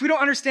don't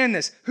understand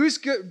this, who's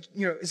good?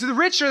 You know, is it the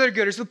rich that are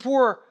good? Or is it the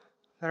poor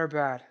that are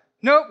bad?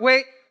 No,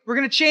 wait, we're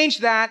going to change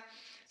that.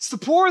 It's the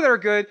poor that are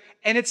good,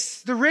 and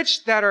it's the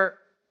rich that are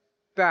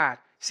bad.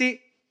 See,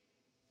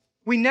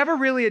 we never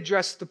really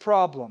address the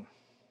problem.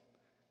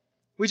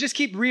 We just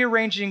keep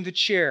rearranging the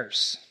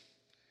chairs.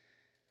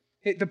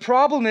 The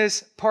problem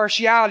is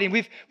partiality.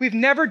 We've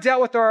never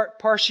dealt with our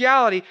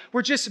partiality.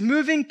 We're just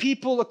moving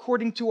people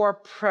according to our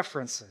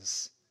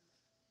preferences.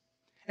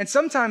 And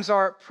sometimes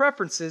our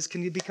preferences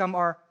can become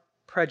our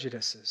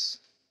prejudices.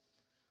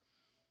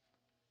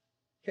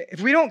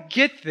 If we don't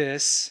get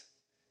this,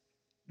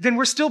 then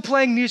we're still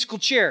playing musical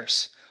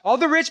chairs. All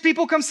the rich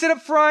people come sit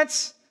up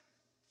front.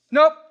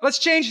 Nope, let's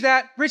change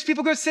that. Rich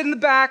people go sit in the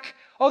back.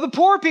 All the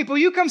poor people,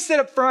 you come sit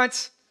up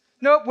front.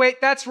 Nope,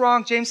 wait, that's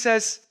wrong. James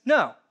says,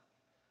 no,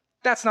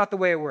 that's not the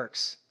way it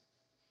works.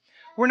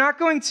 We're not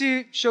going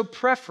to show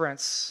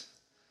preference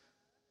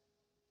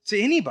to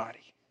anybody.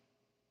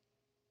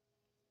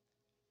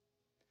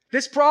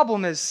 This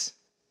problem is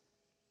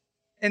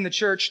in the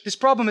church. This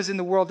problem is in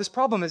the world. This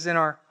problem is in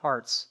our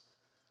hearts.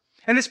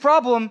 And this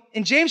problem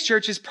in James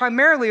Church is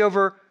primarily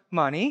over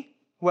money,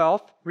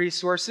 wealth,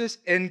 resources,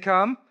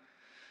 income.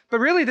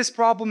 But really, this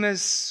problem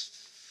is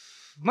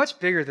much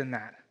bigger than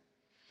that.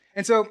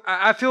 And so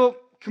I feel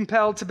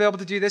compelled to be able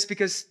to do this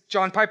because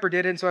John Piper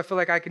did it, and so I feel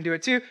like I can do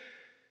it too.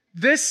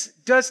 This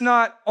does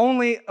not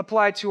only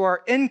apply to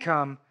our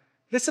income,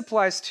 this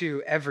applies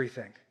to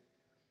everything.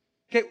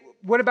 Okay,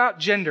 what about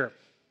gender?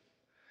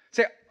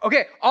 Say,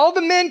 okay, all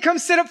the men come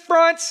sit up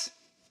front.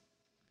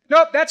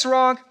 Nope, that's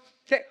wrong.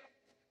 Okay,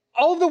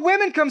 all the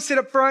women come sit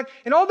up front,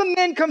 and all the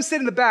men come sit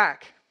in the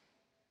back.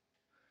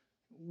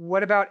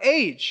 What about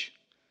age?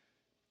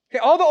 Okay,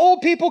 all the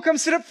old people come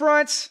sit up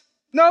front.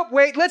 Nope,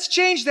 wait, let's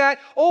change that.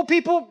 Old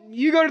people,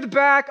 you go to the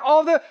back.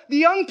 All the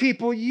young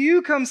people,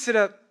 you come sit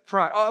up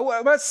front.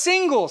 What about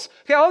singles?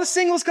 Okay, all the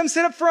singles come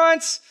sit up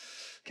front.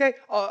 Okay,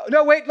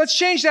 no, wait, let's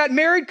change that.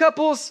 Married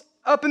couples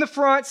up in the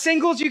front.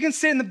 Singles, you can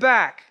sit in the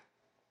back.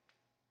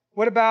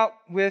 What about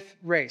with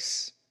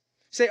race?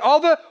 Say, all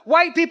the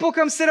white people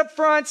come sit up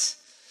front.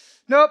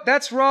 Nope,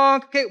 that's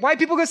wrong. Okay, white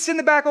people go sit in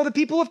the back. All the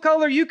people of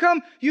color, you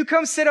come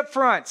sit up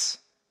front.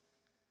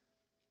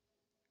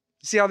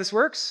 See how this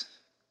works?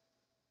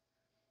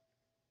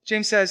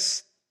 James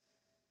says,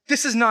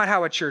 this is not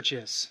how a church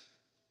is.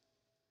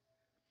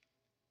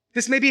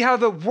 This may be how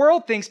the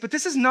world thinks, but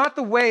this is not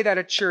the way that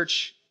a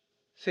church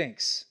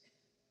thinks.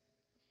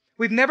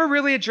 We've never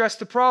really addressed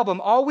the problem.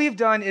 All we've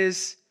done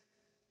is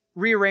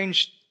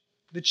rearrange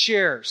the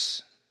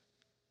chairs,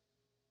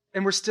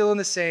 and we're still in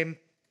the same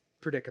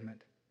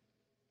predicament.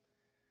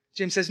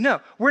 James says,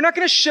 no, we're not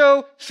going to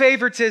show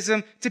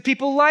favoritism to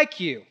people like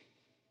you.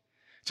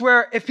 It's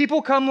where if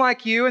people come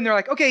like you and they're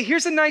like, okay,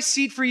 here's a nice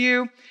seat for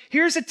you.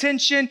 Here's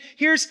attention.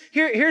 Here's,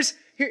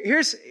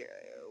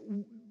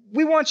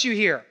 we want you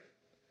here.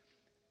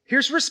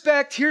 Here's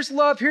respect. Here's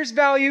love. Here's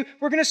value.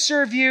 We're going to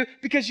serve you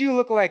because you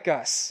look like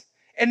us.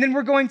 And then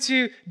we're going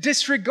to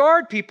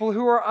disregard people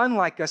who are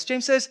unlike us.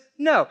 James says,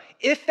 no,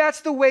 if that's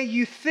the way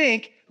you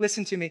think,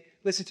 listen to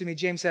me.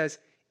 James says,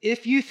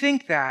 if you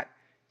think that,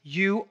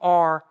 you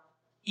are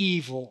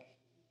evil.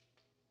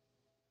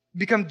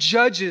 Become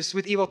judges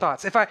with evil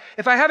thoughts. If I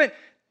haven't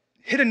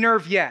hit a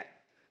nerve yet,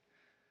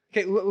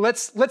 okay,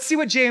 let's see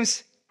what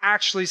James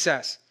actually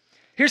says.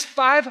 Here's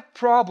 5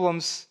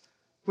 problems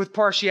with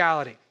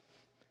partiality.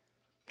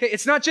 Okay,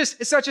 it's not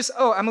just,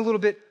 oh, I'm a little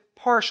bit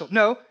partial.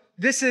 No,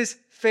 this is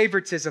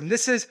favoritism.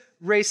 This is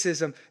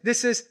racism.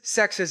 This is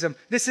sexism.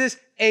 This is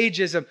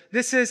ageism.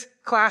 This is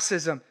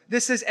classism.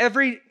 This is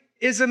every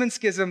ism and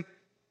schism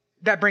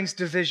that brings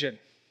division.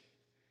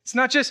 It's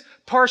not just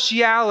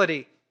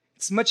partiality.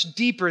 It's much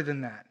deeper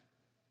than that.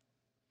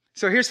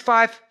 So here's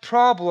 5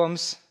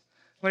 problems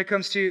when it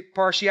comes to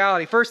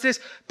partiality. First is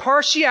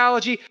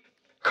partiality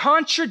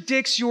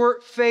contradicts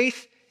your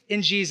faith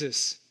in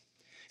Jesus.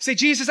 Say,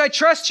 Jesus, I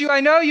trust you, I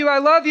know you, I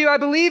love you, I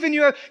believe in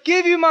you, I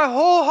give you my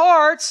whole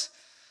heart.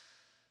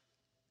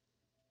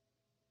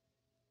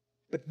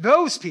 But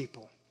those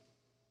people,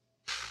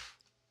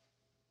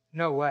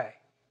 no way.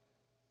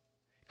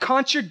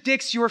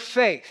 Contradicts your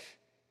faith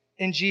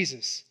in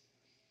Jesus.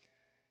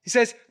 He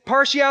says,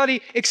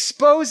 partiality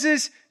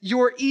exposes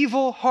your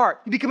evil heart.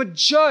 You become a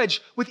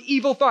judge with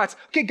evil thoughts.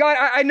 Okay, God,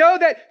 I know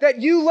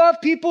that you love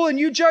people and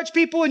you judge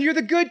people and you're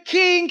the good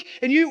king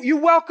and you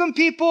welcome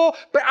people,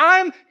 but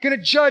I'm going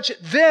to judge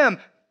them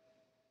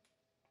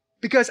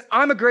because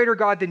I'm a greater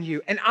God than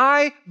you. And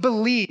I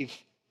believe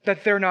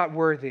that they're not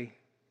worthy.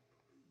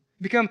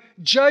 Become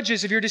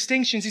judges of your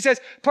distinctions. He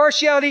says,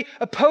 partiality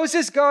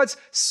opposes God's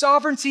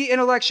sovereignty and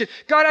election.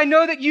 God, I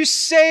know that you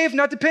save,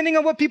 not depending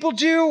on what people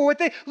do or what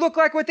they look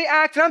like, what they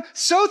act. And I'm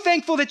so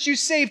thankful that you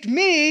saved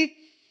me,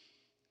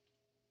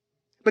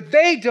 but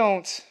they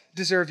don't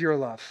deserve your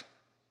love.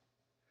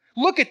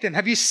 Look at them.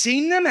 Have you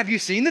seen them? Have you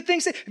seen the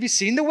things? Have you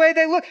seen the way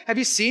they look? Have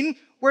you seen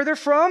where they're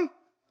from?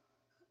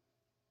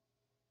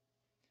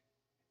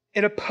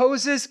 It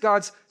opposes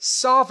God's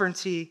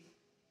sovereignty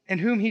and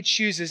whom he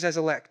chooses as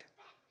elect.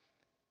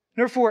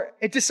 Therefore,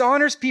 it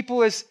dishonors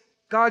people as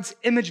God's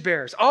image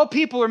bearers. All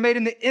people are made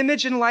in the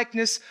image and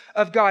likeness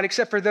of God,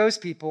 except for those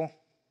people.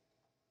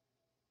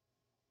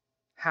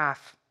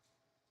 Half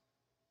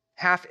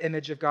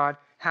image of God,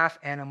 half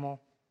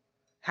animal,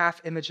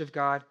 half image of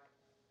God,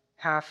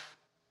 half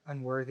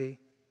unworthy.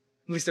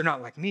 At least they're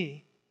not like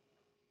me.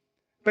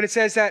 But it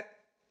says that,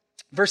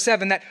 verse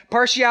 7, that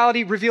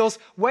partiality reveals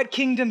what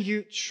kingdom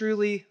you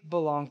truly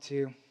belong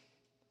to.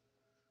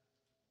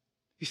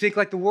 You think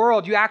like the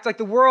world, you act like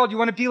the world, you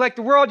want to be like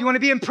the world, you want to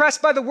be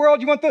impressed by the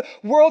world, you want the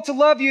world to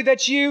love you,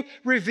 that you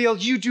reveal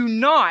you do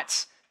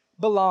not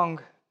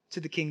belong to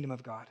the kingdom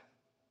of God.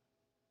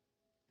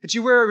 That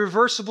you wear a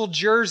reversible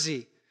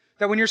jersey,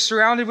 that when you're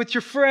surrounded with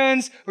your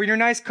friends or in your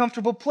nice,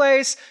 comfortable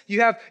place,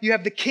 you have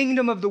the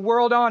kingdom of the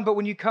world on, but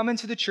when you come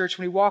into the church,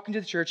 when you walk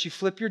into the church, you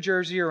flip your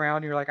jersey around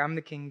and you're like, I'm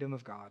the kingdom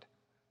of God.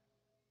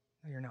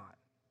 No, you're not.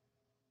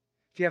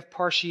 If you have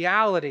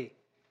partiality,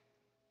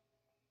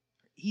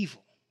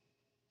 evil.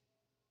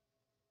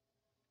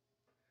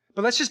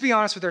 But let's just be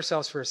honest with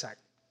ourselves for a sec.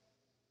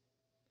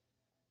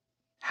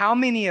 How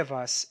many of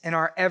us in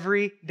our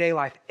everyday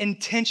life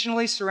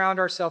intentionally surround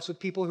ourselves with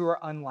people who are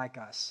unlike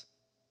us?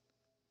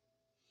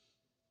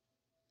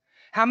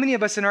 How many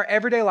of us in our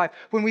everyday life,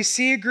 when we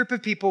see a group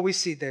of people, we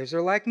see these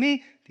are like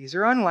me, these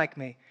are unlike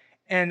me,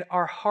 and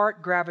our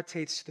heart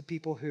gravitates to the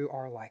people who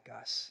are like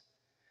us?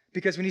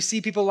 Because when you see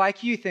people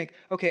like you, you think,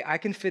 okay, I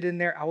can fit in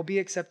there, I will be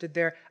accepted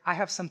there, I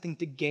have something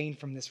to gain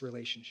from this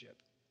relationship.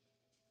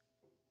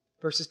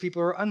 Versus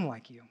people who are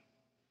unlike you.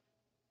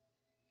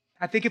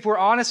 I think if we're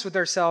honest with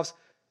ourselves,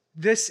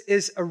 this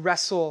is a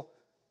wrestle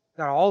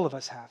that all of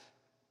us have.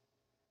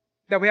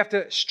 That we have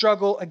to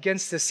struggle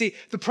against this. See,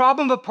 the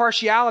problem of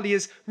partiality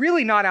is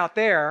really not out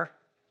there.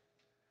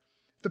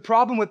 The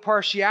problem with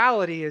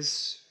partiality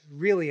is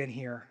really in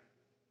here.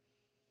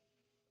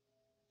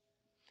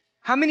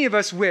 How many of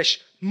us wish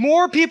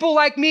more people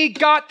like me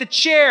got the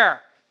chair?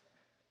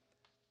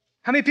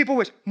 How many people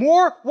wish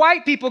more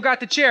white people got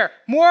the chair?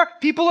 More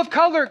people of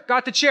color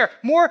got the chair.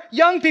 More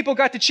young people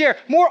got the chair.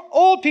 More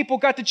old people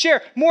got the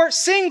chair. More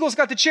singles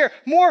got the chair.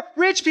 More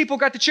rich people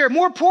got the chair.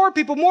 More poor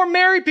people, more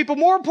married people,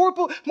 more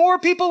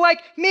people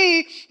like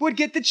me would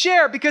get the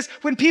chair. Because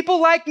when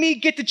people like me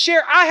get the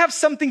chair, I have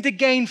something to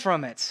gain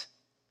from it.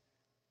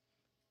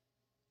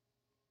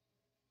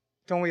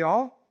 Don't we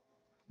all?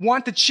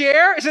 Want the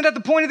chair? Isn't that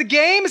the point of the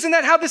game? Isn't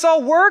that how this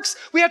all works?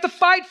 We have to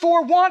fight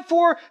for, want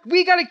for,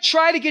 we got to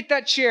try to get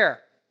that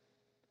chair.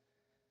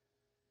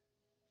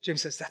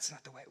 James says that's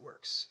not the way it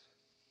works.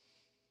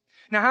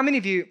 Now, how many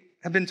of you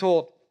have been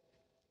told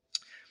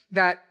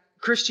that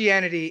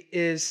Christianity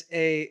is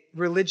a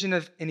religion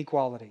of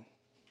inequality?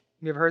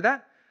 You ever heard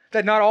that?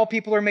 That not all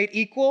people are made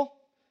equal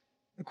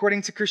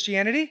according to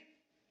Christianity?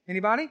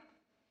 Anybody?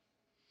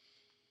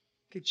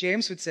 Okay,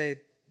 James would say,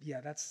 yeah,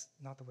 that's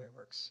not the way it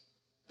works.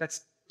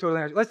 That's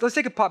totally. Let's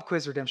take a pop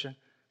quiz, Redemption.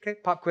 Okay,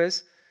 pop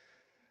quiz.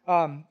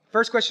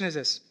 First question is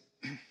this.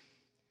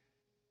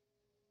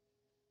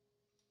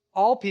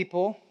 All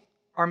people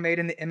are made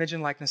in the image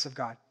and likeness of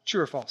God.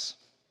 True or false?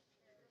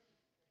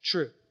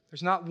 True.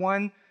 There's not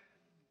one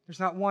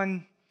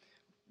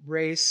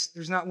race.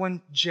 There's not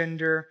one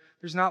gender.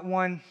 There's not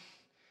one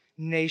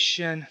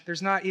nation.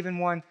 There's not even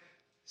one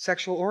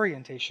sexual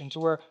orientation to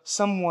where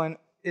someone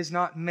is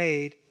not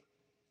made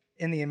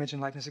in the image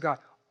and likeness of God.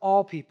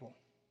 All people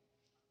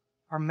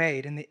are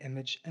made in the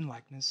image and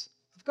likeness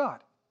of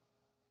God.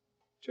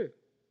 True.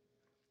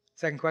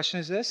 Second question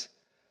is this.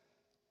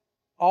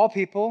 All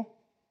people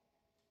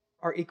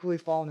are equally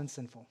fallen and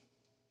sinful.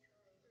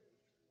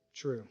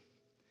 True.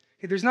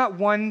 Okay, there's not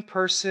one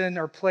person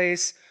or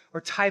place or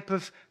type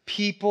of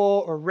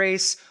people or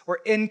race or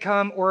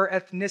income or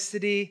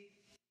ethnicity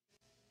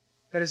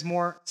that is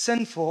more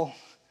sinful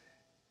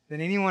than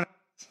anyone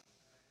else.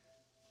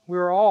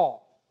 We're all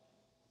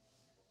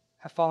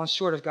have fallen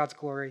short of God's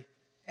glory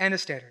and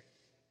His standard.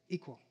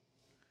 Equal.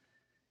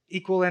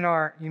 Equal in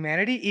our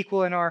humanity,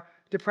 equal in our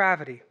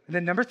depravity. And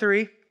then number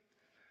 3,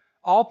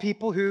 all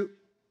people who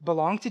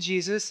belong to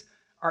Jesus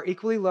are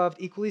equally loved,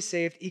 equally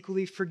saved,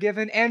 equally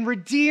forgiven, and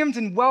redeemed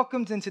and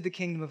welcomed into the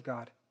kingdom of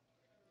God.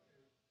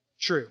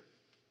 True.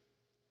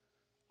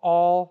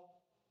 All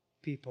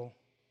people.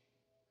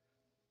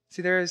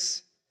 See, there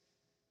is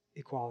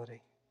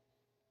equality.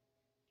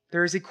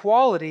 There is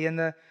equality in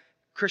the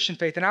Christian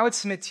faith. And I would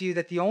submit to you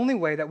that the only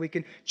way that we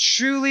can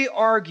truly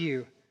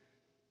argue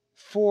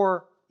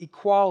for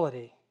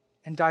equality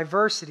and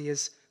diversity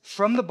is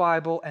from the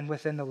Bible and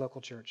within the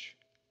local church.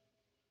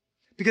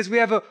 Because we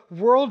have a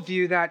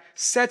worldview that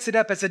sets it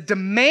up as a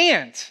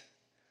demand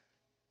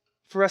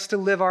for us to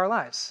live our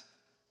lives.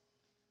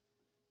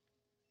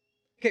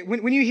 Okay,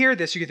 when you hear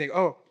this, you can think,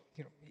 oh,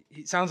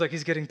 he sounds like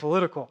he's getting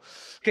political.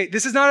 Okay,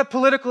 this is not a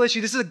political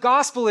issue. This is a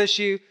gospel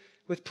issue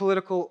with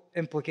political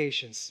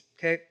implications.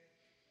 Okay?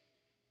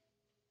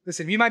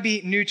 Listen, you might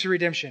be new to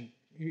redemption.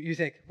 You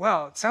think,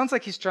 well, it sounds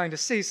like he's trying to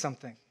say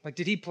something. Like,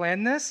 did he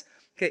plan this?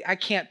 Okay, I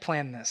can't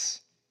plan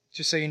this,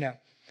 just so you know.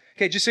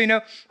 Okay, just so you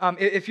know,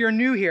 if you're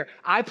new here,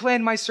 I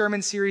planned my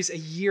sermon series a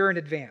year in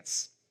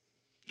advance.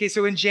 Okay,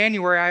 so in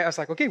January, I was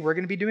like, okay, we're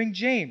going to be doing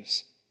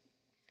James.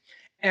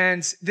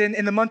 And then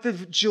in the month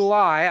of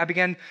July, I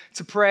began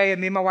to pray,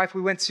 and me and my wife,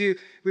 we went to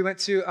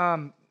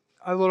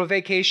a little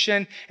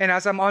vacation. And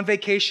as I'm on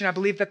vacation, I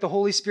believe that the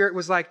Holy Spirit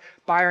was like,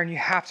 Byron, you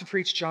have to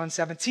preach John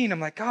 17. I'm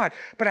like, God,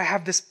 but I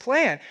have this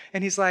plan.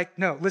 And he's like,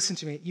 no, listen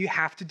to me. You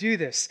have to do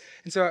this.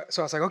 And so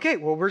I was like, okay,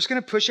 well, we're just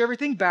going to push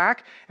everything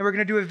back, and we're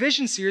going to do a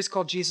vision series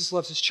called Jesus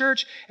Loves His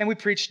Church. And we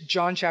preached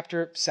John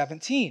chapter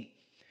 17.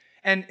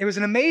 And it was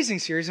an amazing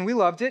series, and we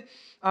loved it.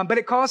 But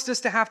it caused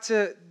us to have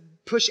to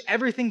push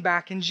everything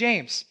back in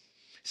James.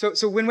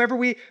 So whenever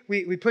we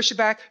push it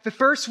back, the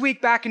first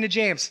week back into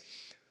James,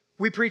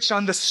 we preached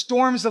on the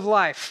storms of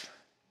life.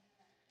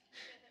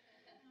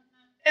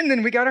 And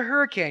then we got a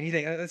hurricane. You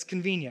think, oh, that's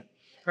convenient,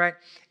 right?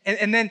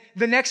 And then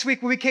the next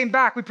week when we came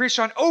back, we preached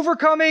on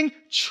overcoming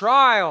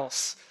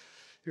trials.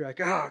 You're like,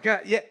 oh,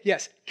 God, yeah,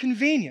 yes,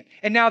 convenient.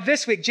 And now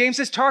this week, James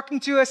is talking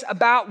to us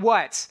about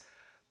what?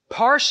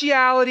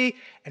 Partiality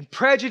and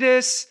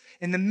prejudice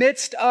in the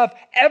midst of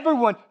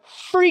everyone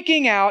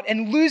freaking out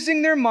and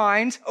losing their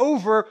minds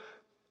over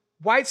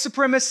white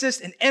supremacists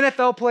and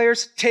NFL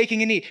players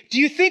taking a knee. Do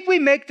you think we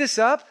make this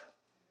up?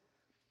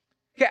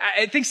 Okay,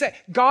 I think that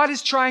God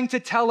is trying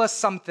to tell us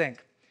something,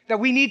 that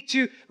we need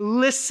to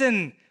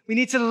listen. We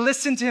need to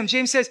listen to Him.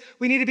 James says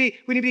we need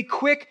to be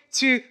quick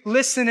to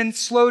listen and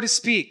slow to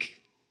speak.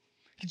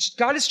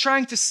 God is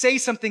trying to say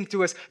something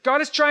to us.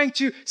 God is trying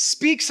to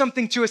speak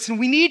something to us, and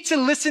we need to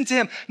listen to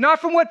Him, not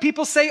from what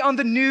people say on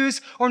the news,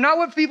 or not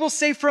what people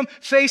say from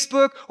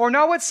Facebook, or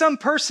not what some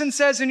person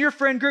says in your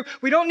friend group.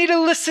 We don't need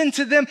to listen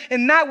to them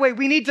in that way.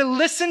 We need to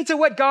listen to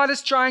what God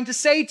is trying to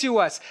say to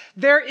us.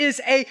 There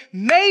is a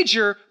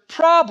major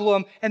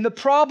problem, and the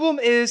problem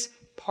is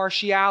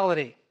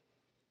partiality.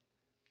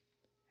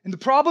 And the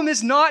problem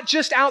is not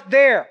just out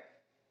there.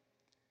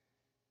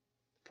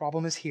 The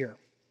problem is here.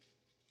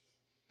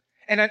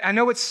 And I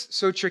know it's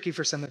so tricky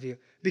for some of you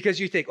because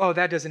you think, oh,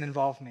 that doesn't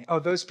involve me. Oh,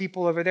 those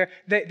people over there,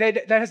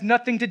 that has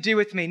nothing to do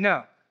with me.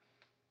 No,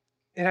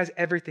 it has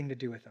everything to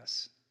do with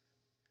us.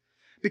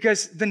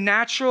 Because the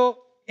natural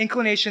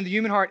inclination of the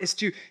human heart is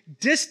to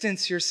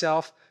distance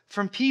yourself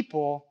from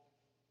people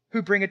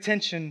who bring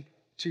attention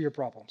to your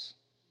problems.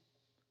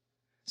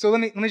 So let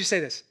me just say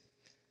this.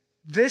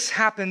 This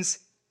happens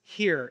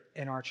here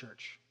in our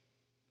church.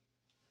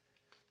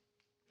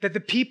 that the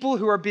people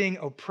who are being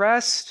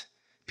oppressed,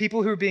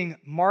 people who are being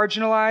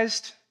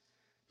marginalized,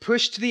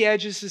 pushed to the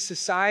edges of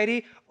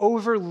society,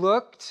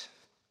 overlooked,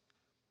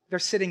 they're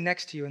sitting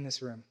next to you in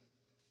this room.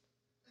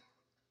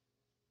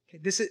 Okay,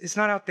 it's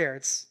not out there.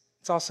 It's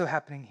also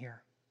happening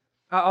here.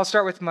 I'll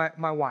start with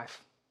my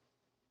wife.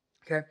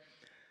 Okay?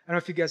 I don't know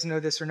if you guys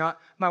know this or not.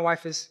 My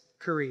wife is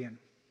Korean.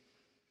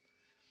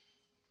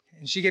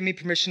 And she gave me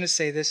permission to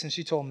say this, and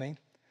she told me.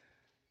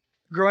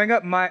 Growing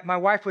up, my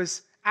wife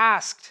was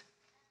asked,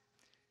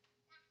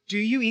 "Do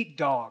you eat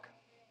dog?"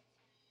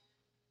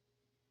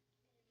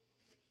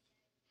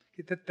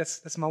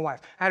 That's my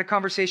wife. I had a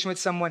conversation with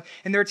someone,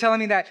 and they were telling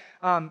me that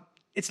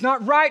it's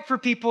not right for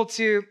people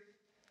to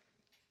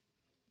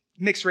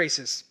mix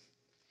races.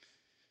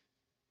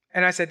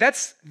 And I said,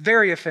 "That's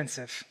very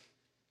offensive.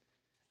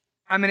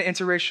 I'm in an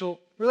interracial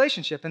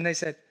relationship." And they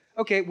said,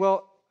 "Okay,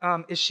 well,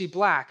 is she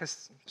black?" I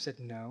said,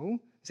 "No."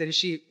 I said, "Is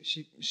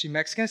she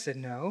Mexican?" I said,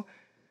 "No."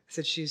 I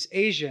said, "She's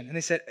Asian." And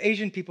they said,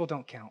 "Asian people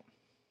don't count."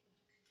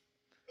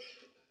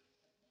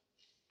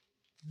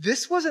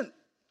 This wasn't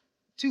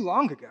too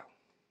long ago.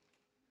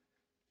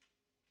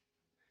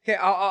 Okay,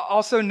 I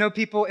also know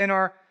people in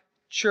our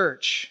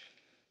church,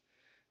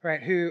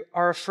 right, who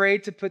are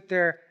afraid to put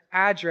their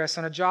address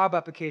on a job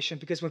application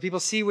because when people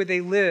see where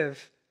they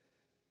live,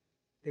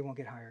 they won't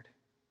get hired.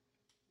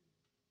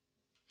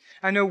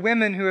 I know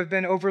women who have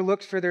been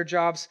overlooked for their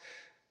jobs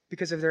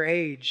because of their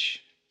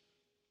age.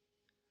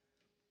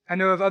 I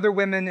know of other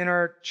women in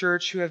our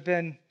church who have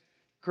been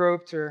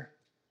groped or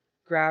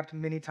grabbed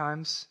many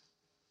times.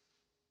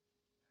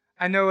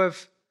 I know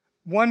of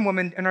one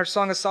woman in our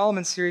Song of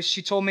Solomon series.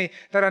 She told me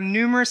that on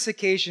numerous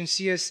occasions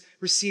she has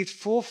received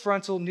full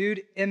frontal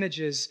nude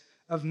images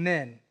of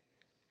men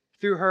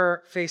through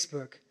her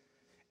Facebook.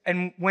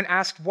 And when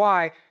asked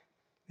why,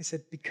 they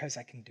said, "Because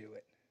I can do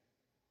it."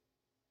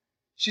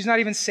 She's not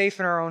even safe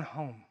in our own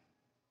home.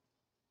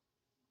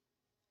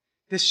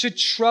 This should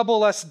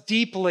trouble us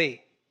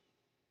deeply.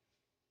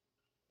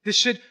 This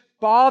should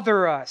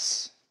bother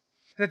us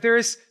that there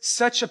is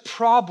such a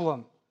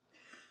problem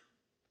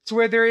to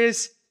where there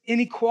is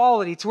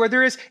inequality, to where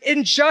there is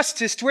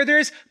injustice, to where there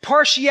is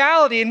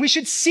partiality. And we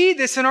should see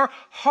this and our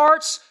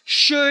hearts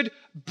should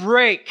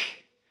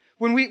break.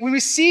 When we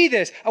see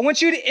this, I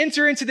want you to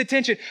enter into the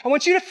tension. I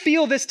want you to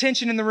feel this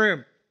tension in the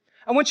room.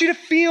 I want you to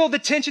feel the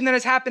tension that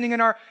is happening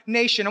in our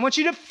nation. I want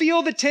you to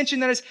feel the tension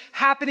that is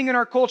happening in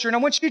our culture. And I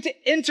want you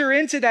to enter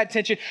into that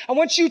tension. I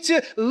want you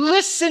to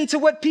listen to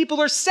what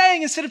people are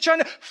saying instead of trying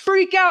to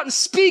freak out and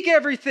speak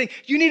everything.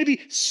 You need to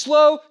be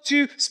slow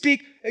to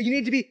speak. You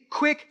need to be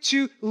quick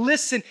to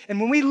listen. And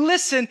when we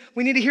listen,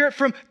 we need to hear it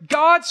from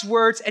God's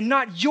words and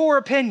not your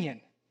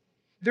opinion.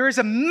 There is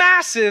a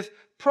massive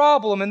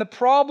problem, and the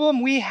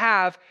problem we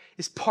have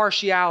is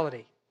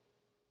partiality.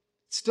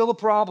 It's still a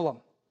problem.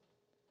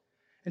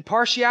 And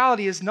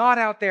partiality is not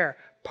out there.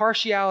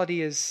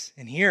 Partiality is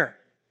in here.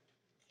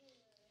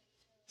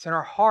 It's in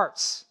our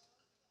hearts.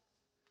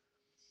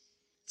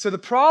 So the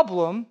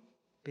problem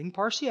being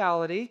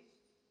partiality.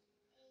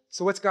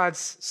 So what's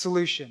God's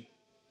solution?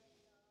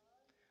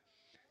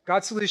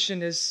 God's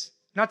solution is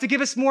not to give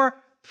us more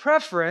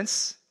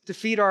preference to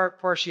feed our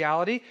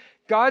partiality.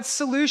 God's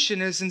solution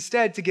is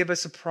instead to give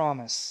us a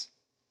promise.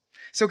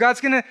 So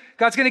God's gonna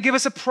give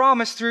us a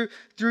promise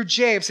through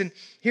James. And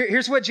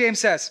here's what James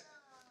says.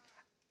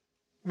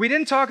 We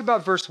didn't talk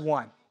about verse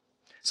 1.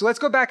 So let's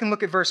go back and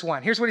look at verse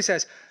 1. Here's what he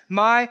says.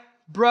 "My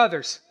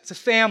brothers," it's a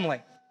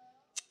family.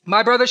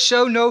 "My brothers,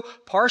 show no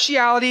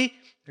partiality."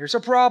 There's a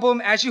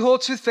problem as you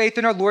hold to faith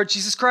in our Lord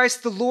Jesus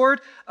Christ, the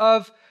Lord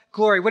of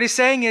glory. What he's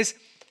saying is,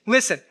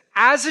 listen,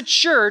 as a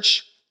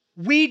church,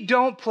 we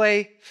don't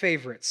play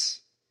favorites.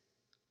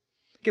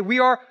 Okay, we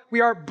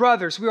are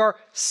brothers, we are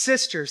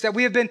sisters, that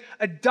we have been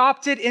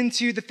adopted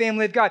into the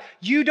family of God.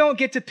 You don't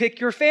get to pick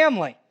your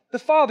family. The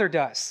Father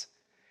does.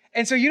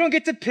 And so you don't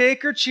get to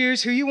pick or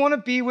choose who you want to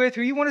be with,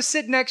 who you want to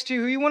sit next to,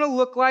 who you want to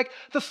look like.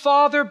 The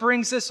Father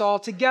brings us all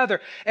together.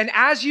 And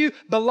as you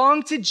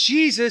belong to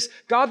Jesus,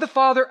 God the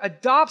Father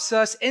adopts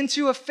us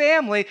into a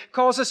family,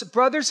 calls us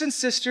brothers and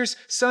sisters,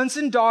 sons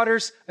and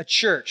daughters, a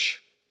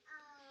church.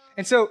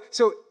 And so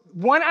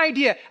one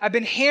idea I've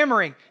been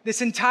hammering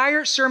this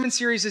entire sermon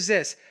series is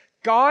this: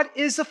 God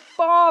is a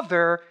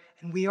father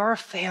and we are a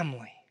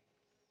family.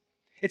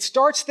 It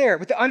starts there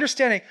with the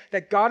understanding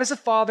that God is a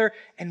father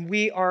and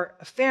we are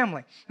a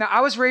family. Now,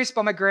 I was raised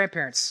by my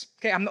grandparents.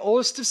 Okay, I'm the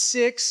oldest of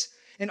 6,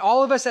 and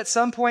all of us at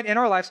some point in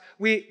our lives,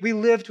 we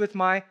lived with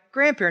my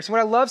grandparents. And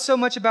what I love so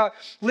much about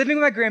living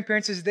with my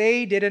grandparents is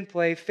they didn't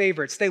play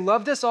favorites. They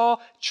loved us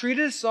all,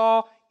 treated us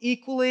all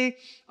equally.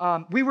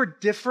 We were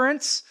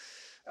different,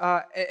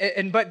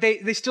 but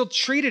they still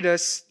treated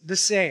us the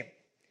same.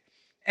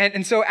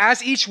 And so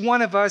as each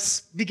one of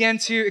us began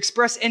to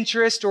express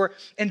interest or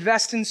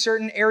invest in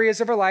certain areas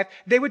of our life,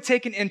 they would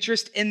take an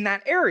interest in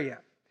that area.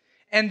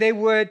 And they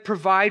would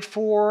provide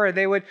for, or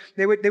they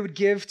would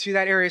give to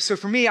that area. So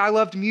for me, I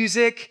loved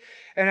music.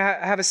 And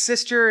I have a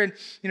sister,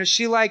 and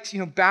she liked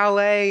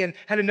ballet, and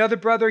had another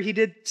brother, he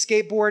did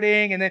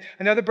skateboarding, and then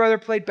another brother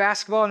played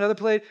basketball,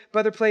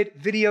 brother played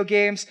video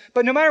games.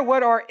 But no matter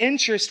what our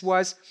interest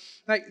was,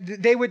 like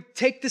they would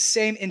take the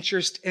same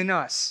interest in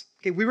us.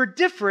 Okay, we were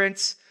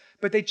different,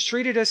 but they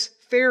treated us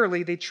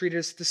fairly. They treated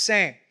us the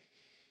same.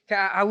 Okay,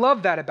 I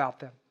love that about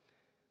them.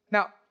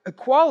 Now,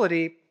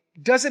 equality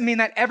doesn't mean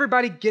that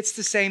everybody gets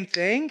the same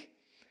thing,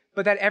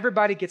 but that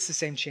everybody gets the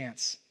same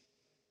chance.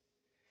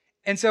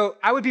 And so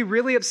I would be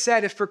really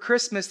upset if for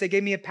Christmas they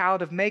gave me a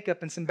palette of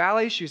makeup and some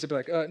ballet shoes. I'd be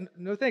like,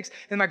 no thanks.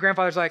 And my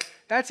grandfather's like,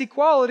 that's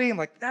equality. I'm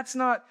like, that's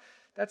not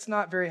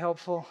very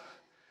helpful.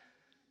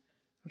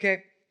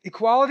 Okay,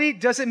 equality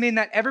doesn't mean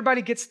that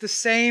everybody gets the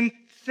same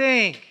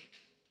thing.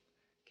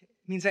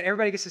 It means that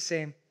everybody gets the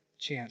same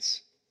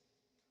chance.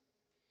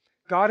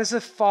 God is a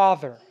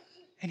father,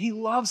 and he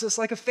loves us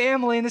like a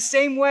family in the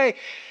same way.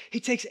 He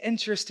takes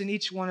interest in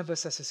each one of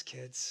us as his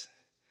kids,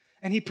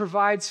 and he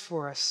provides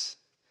for us.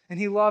 And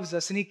he loves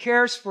us, and he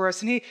cares for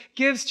us, and he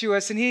gives to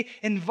us, and he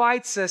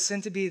invites us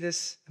into be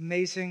this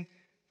amazing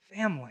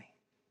family.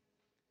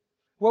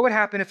 What would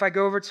happen if I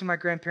go over to my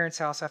grandparents'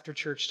 house after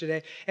church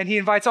today, and he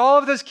invites all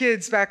of those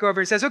kids back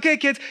over and says, okay,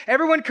 kids,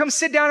 everyone come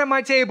sit down at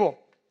my table.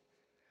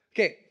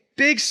 Okay,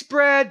 big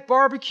spread,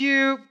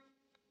 barbecue,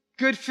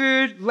 good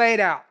food, laid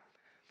out.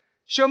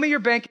 Show me your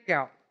bank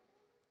account.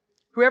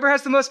 Whoever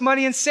has the most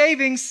money in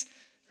savings,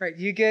 right,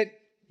 you get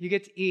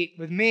to eat.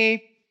 With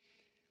me,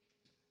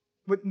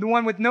 with the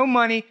one with no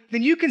money,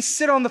 then you can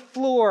sit on the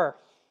floor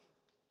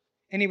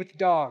and eat with the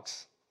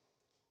dogs.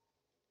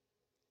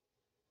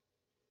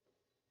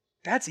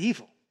 That's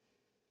evil.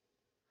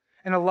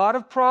 And a lot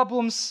of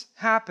problems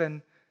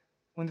happen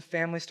when the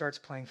family starts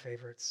playing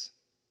favorites.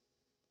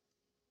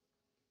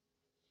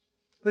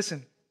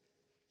 Listen,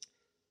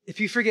 if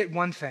you forget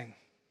one thing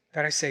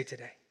that I say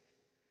today,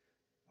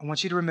 I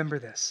want you to remember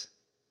this.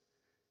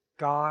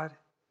 God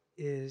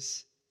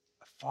is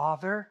a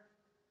father,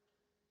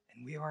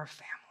 and we are a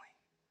family.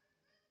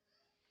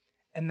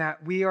 And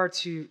that we are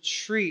to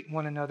treat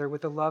one another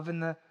with the love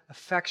and the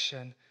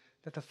affection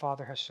that the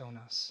Father has shown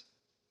us.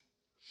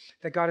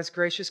 That God is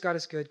gracious, God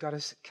is good, God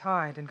is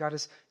kind, and God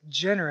is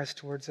generous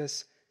towards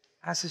us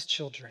as his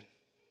children.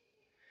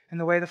 And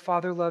the way the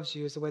Father loves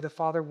you is the way the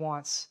Father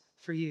wants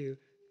for you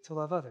to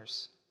love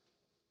others.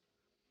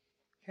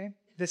 Okay?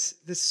 This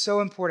is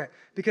so important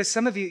because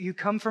some of you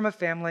come from a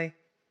family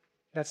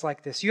that's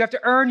like this. You have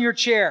to earn your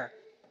chair.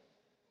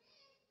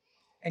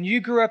 And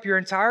you grew up your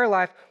entire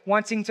life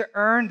wanting to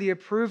earn the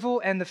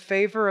approval and the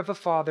favor of a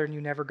father, and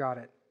you never got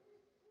it.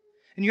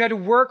 And you had to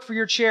work for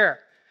your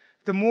chair.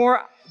 The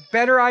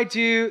better I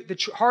do, the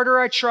harder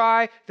I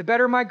try, the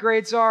better my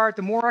grades are,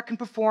 the more I can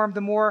perform,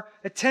 the more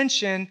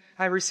attention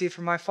I receive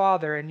from my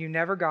father, and you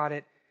never got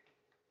it,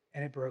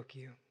 and it broke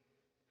you.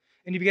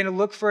 And you began to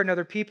look for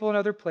other people and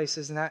other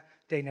places, and that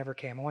day never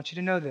came. I want you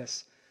to know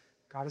this.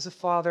 God is a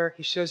father.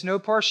 He shows no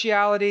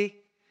partiality,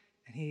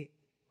 and he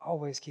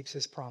always keeps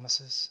his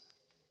promises.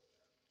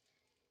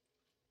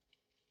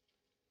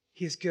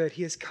 He is good,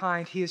 he is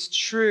kind, he is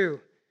true.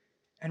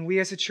 And we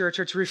as a church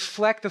are to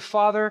reflect the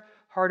Father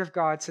heart of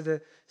God to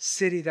the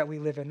city that we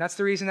live in. That's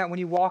the reason that when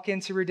you walk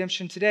into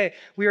Redemption today,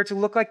 we are to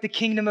look like the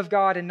kingdom of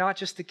God and not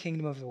just the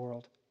kingdom of the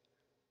world.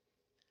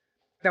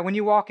 That when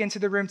you walk into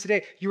the room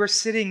today, you are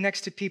sitting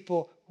next to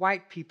people,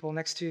 white people,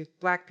 next to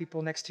black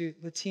people, next to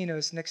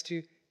Latinos, next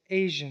to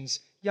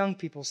Asians, young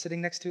people sitting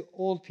next to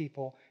old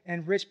people,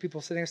 and rich people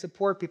sitting next to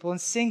poor people,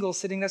 and singles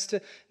sitting next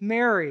to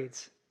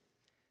marrieds.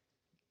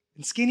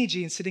 And skinny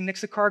jeans sitting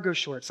next to cargo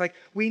shorts. Like,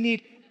 we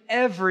need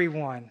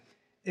everyone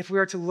if we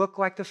are to look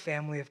like the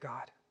family of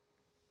God.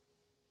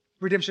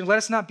 Redemption, let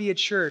us not be a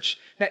church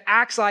that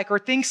acts like or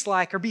thinks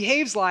like or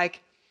behaves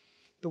like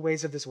the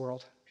ways of this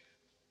world.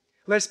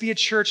 Let us be a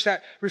church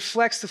that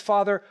reflects the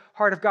Father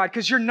heart of God,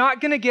 because you're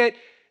not going to get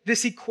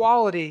this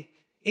equality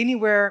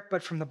anywhere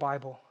but from the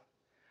Bible.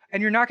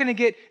 And you're not going to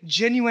get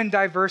genuine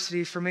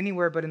diversity from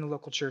anywhere but in the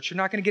local church. You're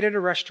not going to get it at a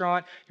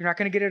restaurant. You're not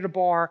going to get it at a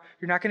bar.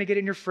 You're not going to get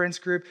it in your friends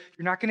group.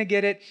 You're not going to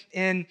get it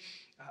in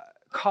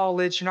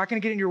college. You're not going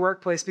to get it in your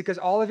workplace, because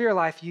all of your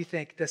life you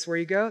think, that's where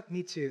you go?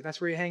 Me too. That's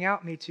where you hang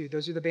out? Me too.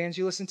 Those are the bands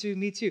you listen to?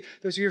 Me too.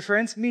 Those are your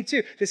friends? Me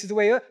too. This is the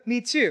way, me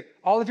too.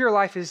 All of your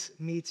life is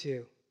me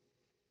too.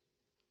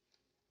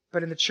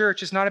 But in the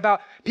church, it's not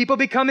about people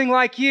becoming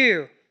like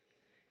you.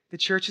 The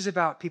church is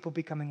about people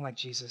becoming like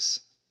Jesus.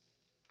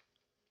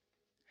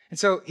 And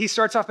so he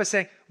starts off by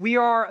saying, we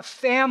are a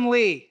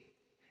family,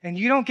 and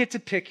you don't get to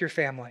pick your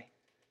family.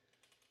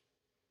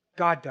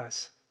 God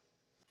does.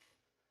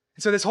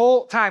 And so this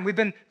whole time we've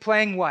been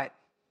playing what?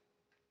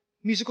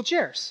 Musical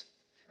chairs.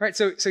 Right?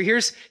 So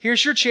here's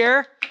your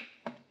chair.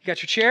 You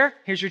got your chair.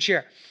 Here's your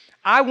chair.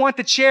 I want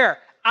the chair.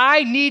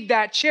 I need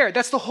that chair.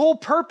 That's the whole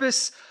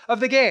purpose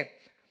of the game.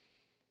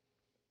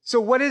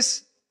 So what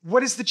does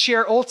the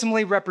chair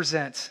ultimately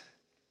represent?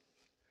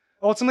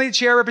 Ultimately, the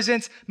chair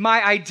represents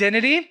my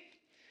identity.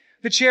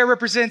 The chair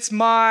represents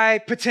my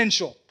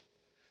potential.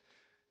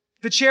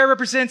 The chair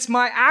represents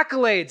my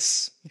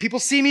accolades. When people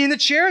see me in the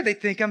chair, they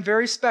think I'm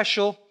very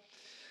special.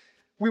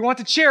 We want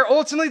the chair.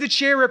 Ultimately, the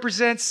chair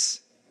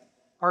represents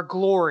our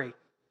glory.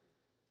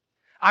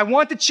 I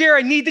want the chair.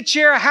 I need the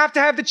chair. I have to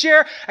have the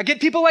chair. I get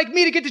people like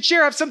me to get the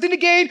chair. I have something to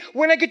gain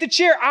when I get the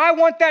chair. I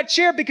want that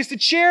chair because the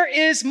chair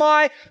is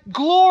my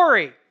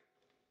glory.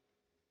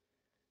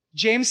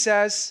 James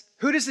says,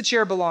 who does the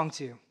chair belong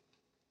to?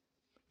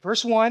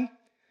 Verse 1,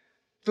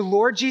 the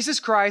Lord Jesus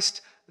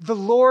Christ, the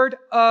Lord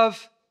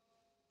of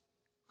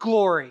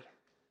glory.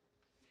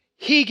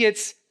 He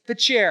gets the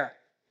chair.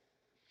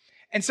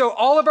 And so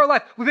all of our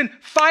life, we've been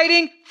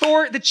fighting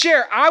for the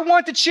chair. I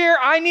want the chair.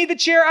 I need the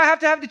chair. I have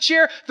to have the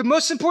chair. The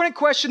most important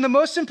question, the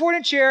most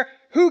important chair,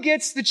 who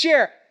gets the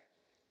chair?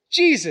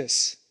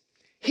 Jesus.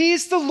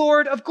 He's the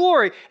Lord of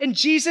glory, and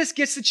Jesus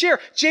gets the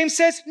chair. James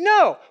says,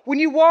 no. When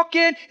you walk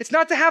in, it's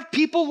not to have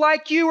people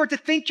like you or to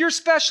think you're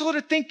special or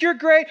to think you're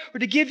great or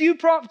to give you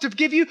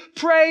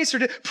praise or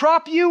to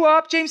prop you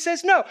up. James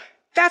says, no,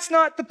 that's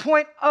not the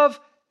point of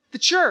the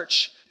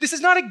church. This is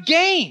not a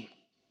game.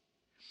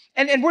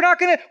 And we're not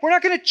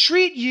gonna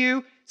treat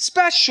you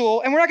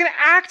special, and we're not gonna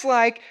act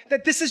like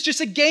that this is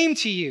just a game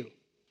to you.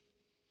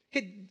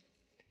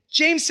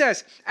 James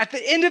says, at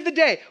the end of the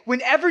day,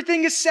 when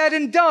everything is said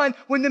and done,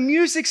 when the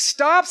music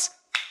stops,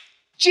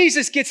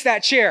 Jesus gets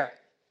that chair.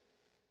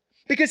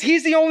 Because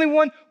he's the only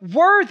one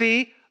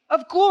worthy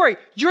of glory.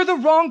 You're the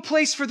wrong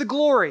place for the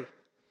glory.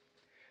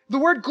 The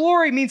word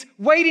glory means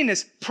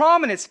weightiness,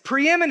 prominence,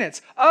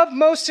 preeminence, of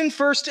most and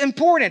first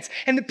importance.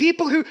 And the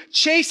people who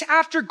chase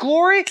after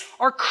glory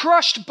are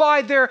crushed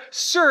by their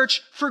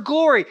search for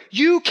glory.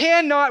 You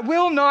cannot,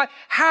 will not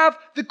have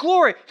the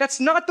glory. That's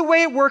not the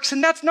way it works,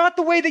 and that's not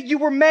the way that you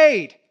were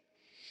made.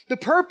 The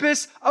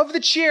purpose of the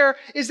chair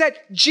is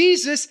that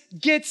Jesus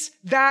gets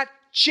that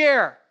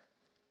chair.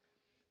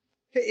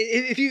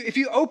 If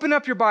you open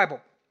up your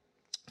Bible,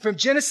 from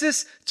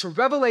Genesis to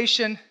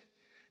Revelation,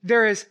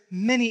 there is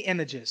many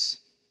images.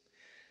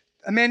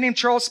 A man named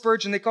Charles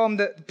Spurgeon, they call him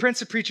the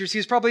Prince of Preachers.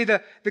 He's probably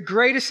the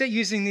greatest at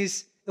using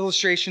these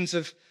illustrations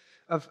of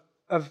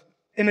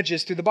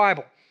images through the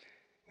Bible.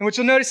 And what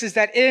you'll notice is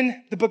that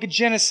in the book of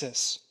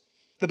Genesis,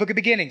 the book of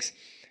beginnings,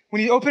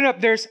 when you open it up,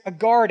 there's a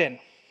garden.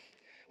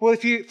 Well,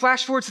 if you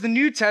flash forward to the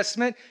New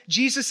Testament,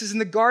 Jesus is in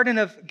the Garden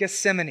of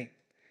Gethsemane.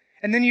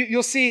 And then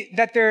you'll see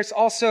that there's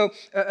also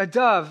a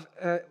dove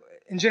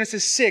in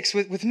Genesis 6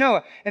 with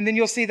Noah. And then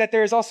you'll see that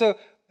there is also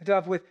a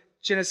dove with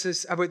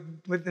Genesis,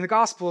 in the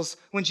Gospels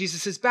when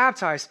Jesus is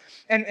baptized.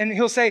 And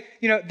he'll say,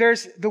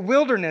 there's the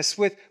wilderness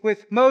with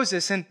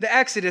Moses and the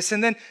Exodus.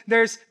 And then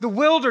there's the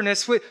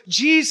wilderness with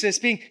Jesus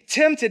being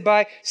tempted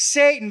by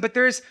Satan. But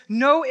there's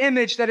no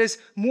image that is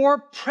more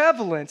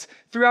prevalent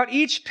throughout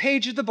each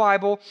page of the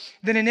Bible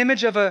than an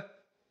image of a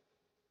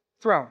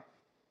throne.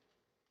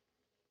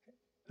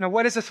 Now,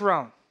 what is a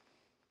throne?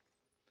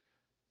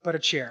 But a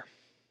chair.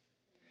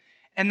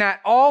 And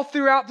that all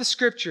throughout the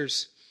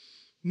scriptures,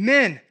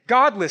 men,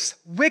 godless,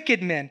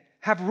 wicked men,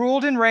 have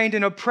ruled and reigned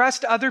and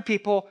oppressed other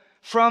people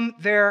from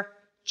their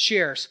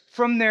chairs,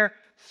 from their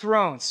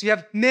thrones. You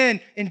have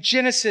men in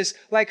Genesis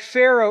like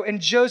Pharaoh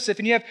and Joseph,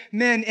 and you have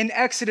men in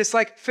Exodus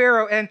like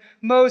Pharaoh and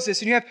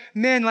Moses, and you have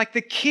men like the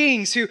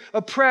kings who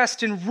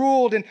oppressed and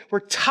ruled and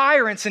were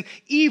tyrants and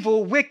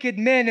evil, wicked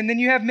men. And then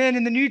you have men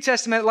in the New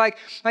Testament like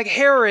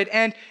Herod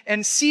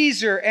and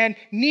Caesar and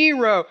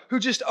Nero who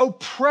just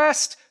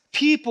oppressed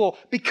people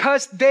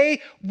because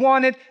they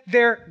wanted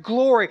their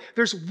glory.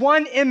 There's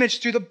one image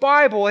through the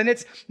Bible, and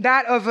it's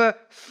that of a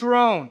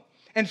throne.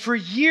 And for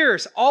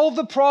years, all of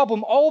the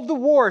problem, all of the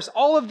wars,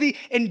 all of the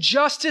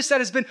injustice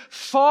that has been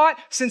fought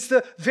since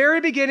the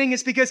very beginning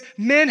is because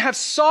men have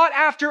sought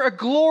after a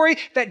glory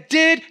that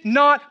did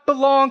not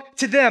belong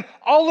to them.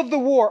 All of the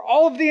war,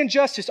 all of the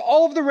injustice,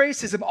 all of the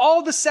racism, all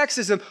of the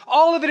sexism,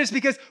 all of it is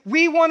because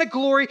we want a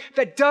glory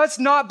that does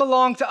not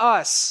belong to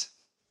us.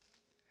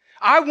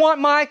 I want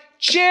my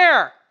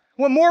chair.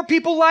 I want more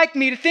people like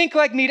me, to think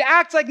like me, to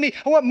act like me.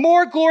 I want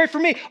more glory for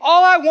me.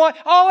 All I want,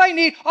 all I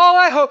need, all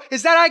I hope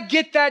is that I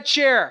get that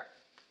chair.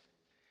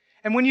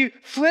 And when you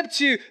flip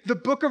to the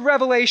book of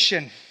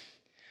Revelation,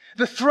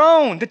 the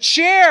throne, the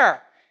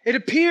chair, it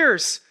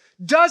appears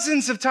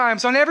dozens of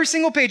times on every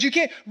single page. You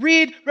can't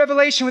read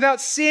Revelation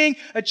without seeing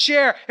a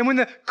chair. And when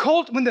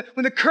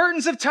the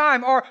curtains of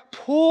time are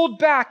pulled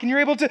back and you're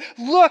able to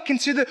look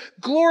into the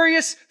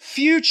glorious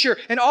future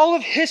and all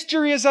of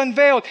history is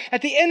unveiled,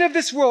 at the end of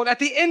this world, at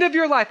the end of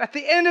your life, at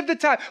the end of the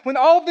time, when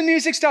all of the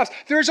music stops,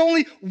 there's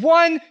only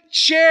one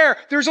chair.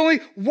 There's only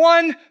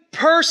one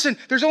person.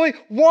 There's only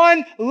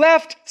one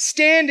left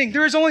standing.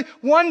 There is only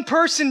one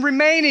person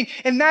remaining,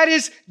 and that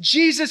is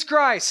Jesus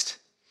Christ.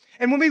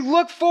 And when we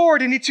look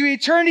forward into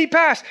eternity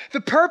past, the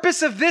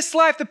purpose of this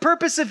life, the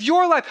purpose of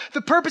your life,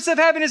 the purpose of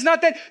heaven is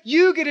not that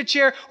you get a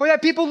chair or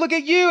that people look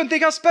at you and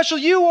think how special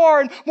you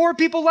are and more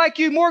people like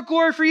you, more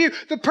glory for you.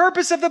 The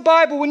purpose of the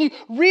Bible, when you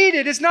read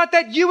it, is not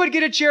that you would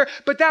get a chair,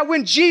 but that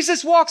when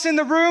Jesus walks in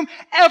the room,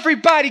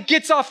 everybody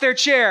gets off their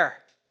chair.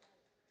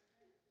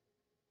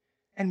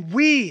 And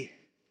we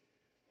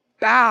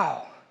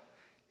bow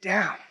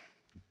down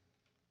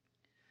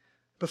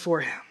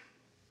before him.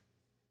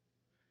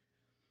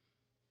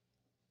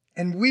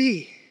 And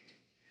we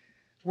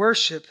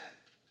worship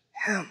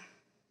him.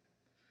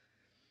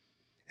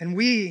 And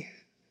we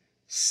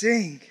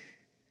sing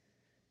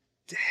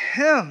to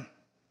him.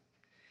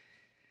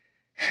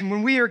 And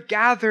when we are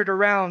gathered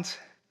around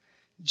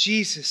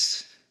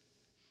Jesus,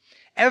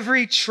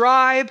 every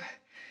tribe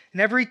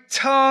and every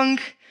tongue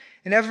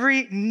and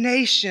every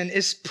nation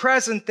is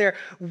present there,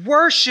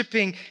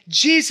 worshiping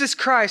Jesus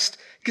Christ,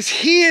 because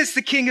he is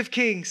the King of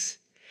Kings.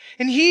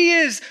 And he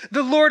is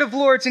the Lord of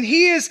Lords. And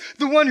he is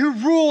the one who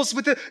rules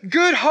with a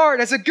good heart,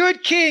 as a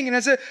good king and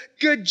as a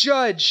good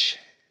judge.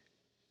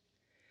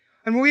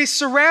 And when we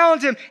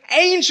surround him,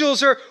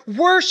 angels are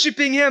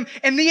worshiping him.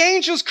 And the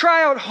angels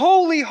cry out,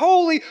 holy,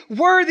 holy,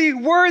 worthy,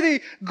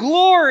 worthy,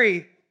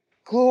 glory,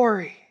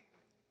 glory.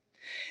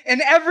 And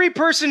every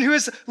person who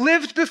has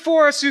lived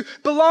before us, who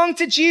belonged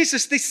to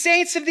Jesus, the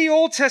saints of the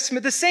Old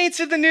Testament, the saints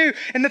of the New,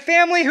 and the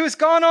family who has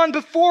gone on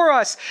before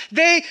us,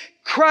 they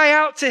cry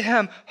out to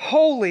him,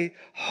 holy,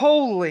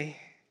 holy.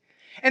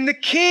 And the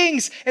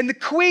kings and the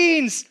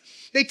queens,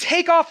 they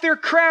take off their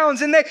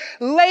crowns and they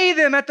lay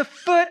them at the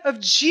foot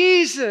of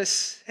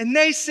Jesus. And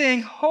they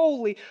sing,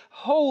 holy,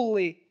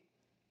 holy.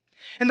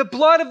 And the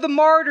blood of the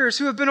martyrs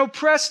who have been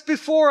oppressed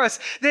before us,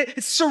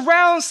 it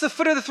surrounds the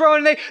foot of the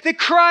throne, and they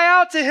cry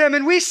out to him,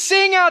 and we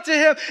sing out to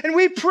him, and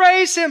we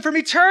praise him from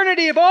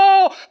eternity of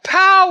all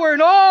power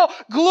and all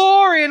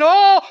glory and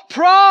all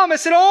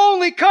promise. It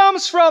only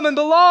comes from and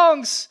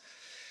belongs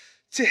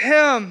to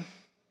him.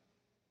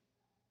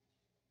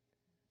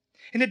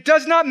 And it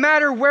does not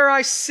matter where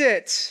I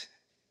sit,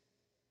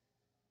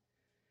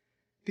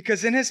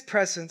 because in his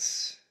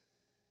presence,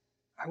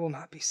 I will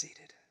not be seated.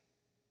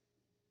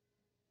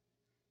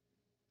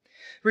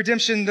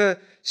 Redemption, the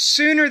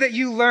sooner that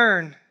you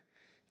learn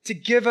to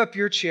give up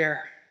your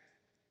chair,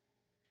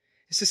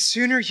 is the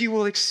sooner you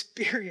will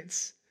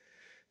experience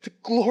the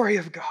glory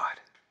of God.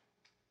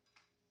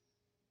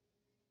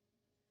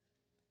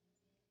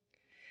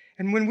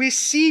 And when we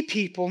see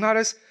people not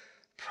as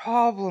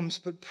problems,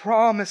 but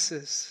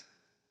promises,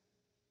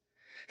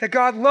 that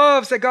God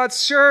loves, that God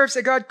serves,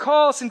 that God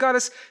calls, and God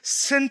has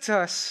sent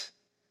us,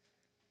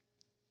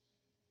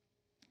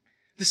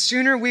 the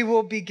sooner we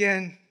will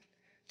begin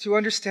to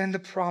understand the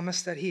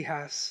promise that he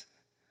has,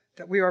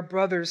 that we are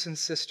brothers and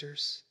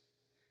sisters,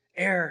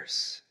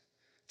 heirs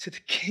to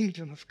the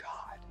kingdom of God.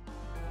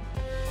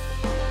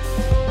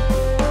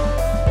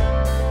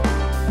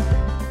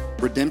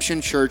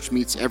 Redemption Church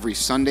meets every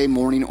Sunday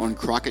morning on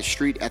Crockett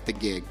Street at The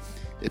Gig.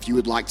 If you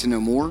would like to know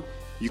more,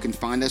 you can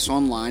find us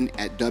online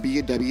at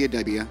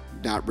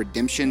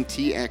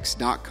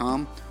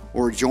www.redemptiontx.com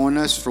or join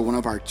us for one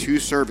of our 2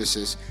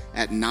 services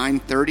at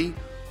 9:30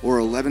 or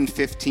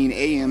 11:15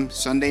 a.m.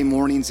 Sunday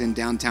mornings in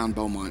downtown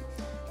Beaumont.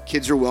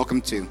 Kids are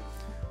welcome too.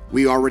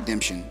 We are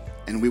Redemption,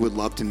 and we would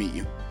love to meet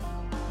you.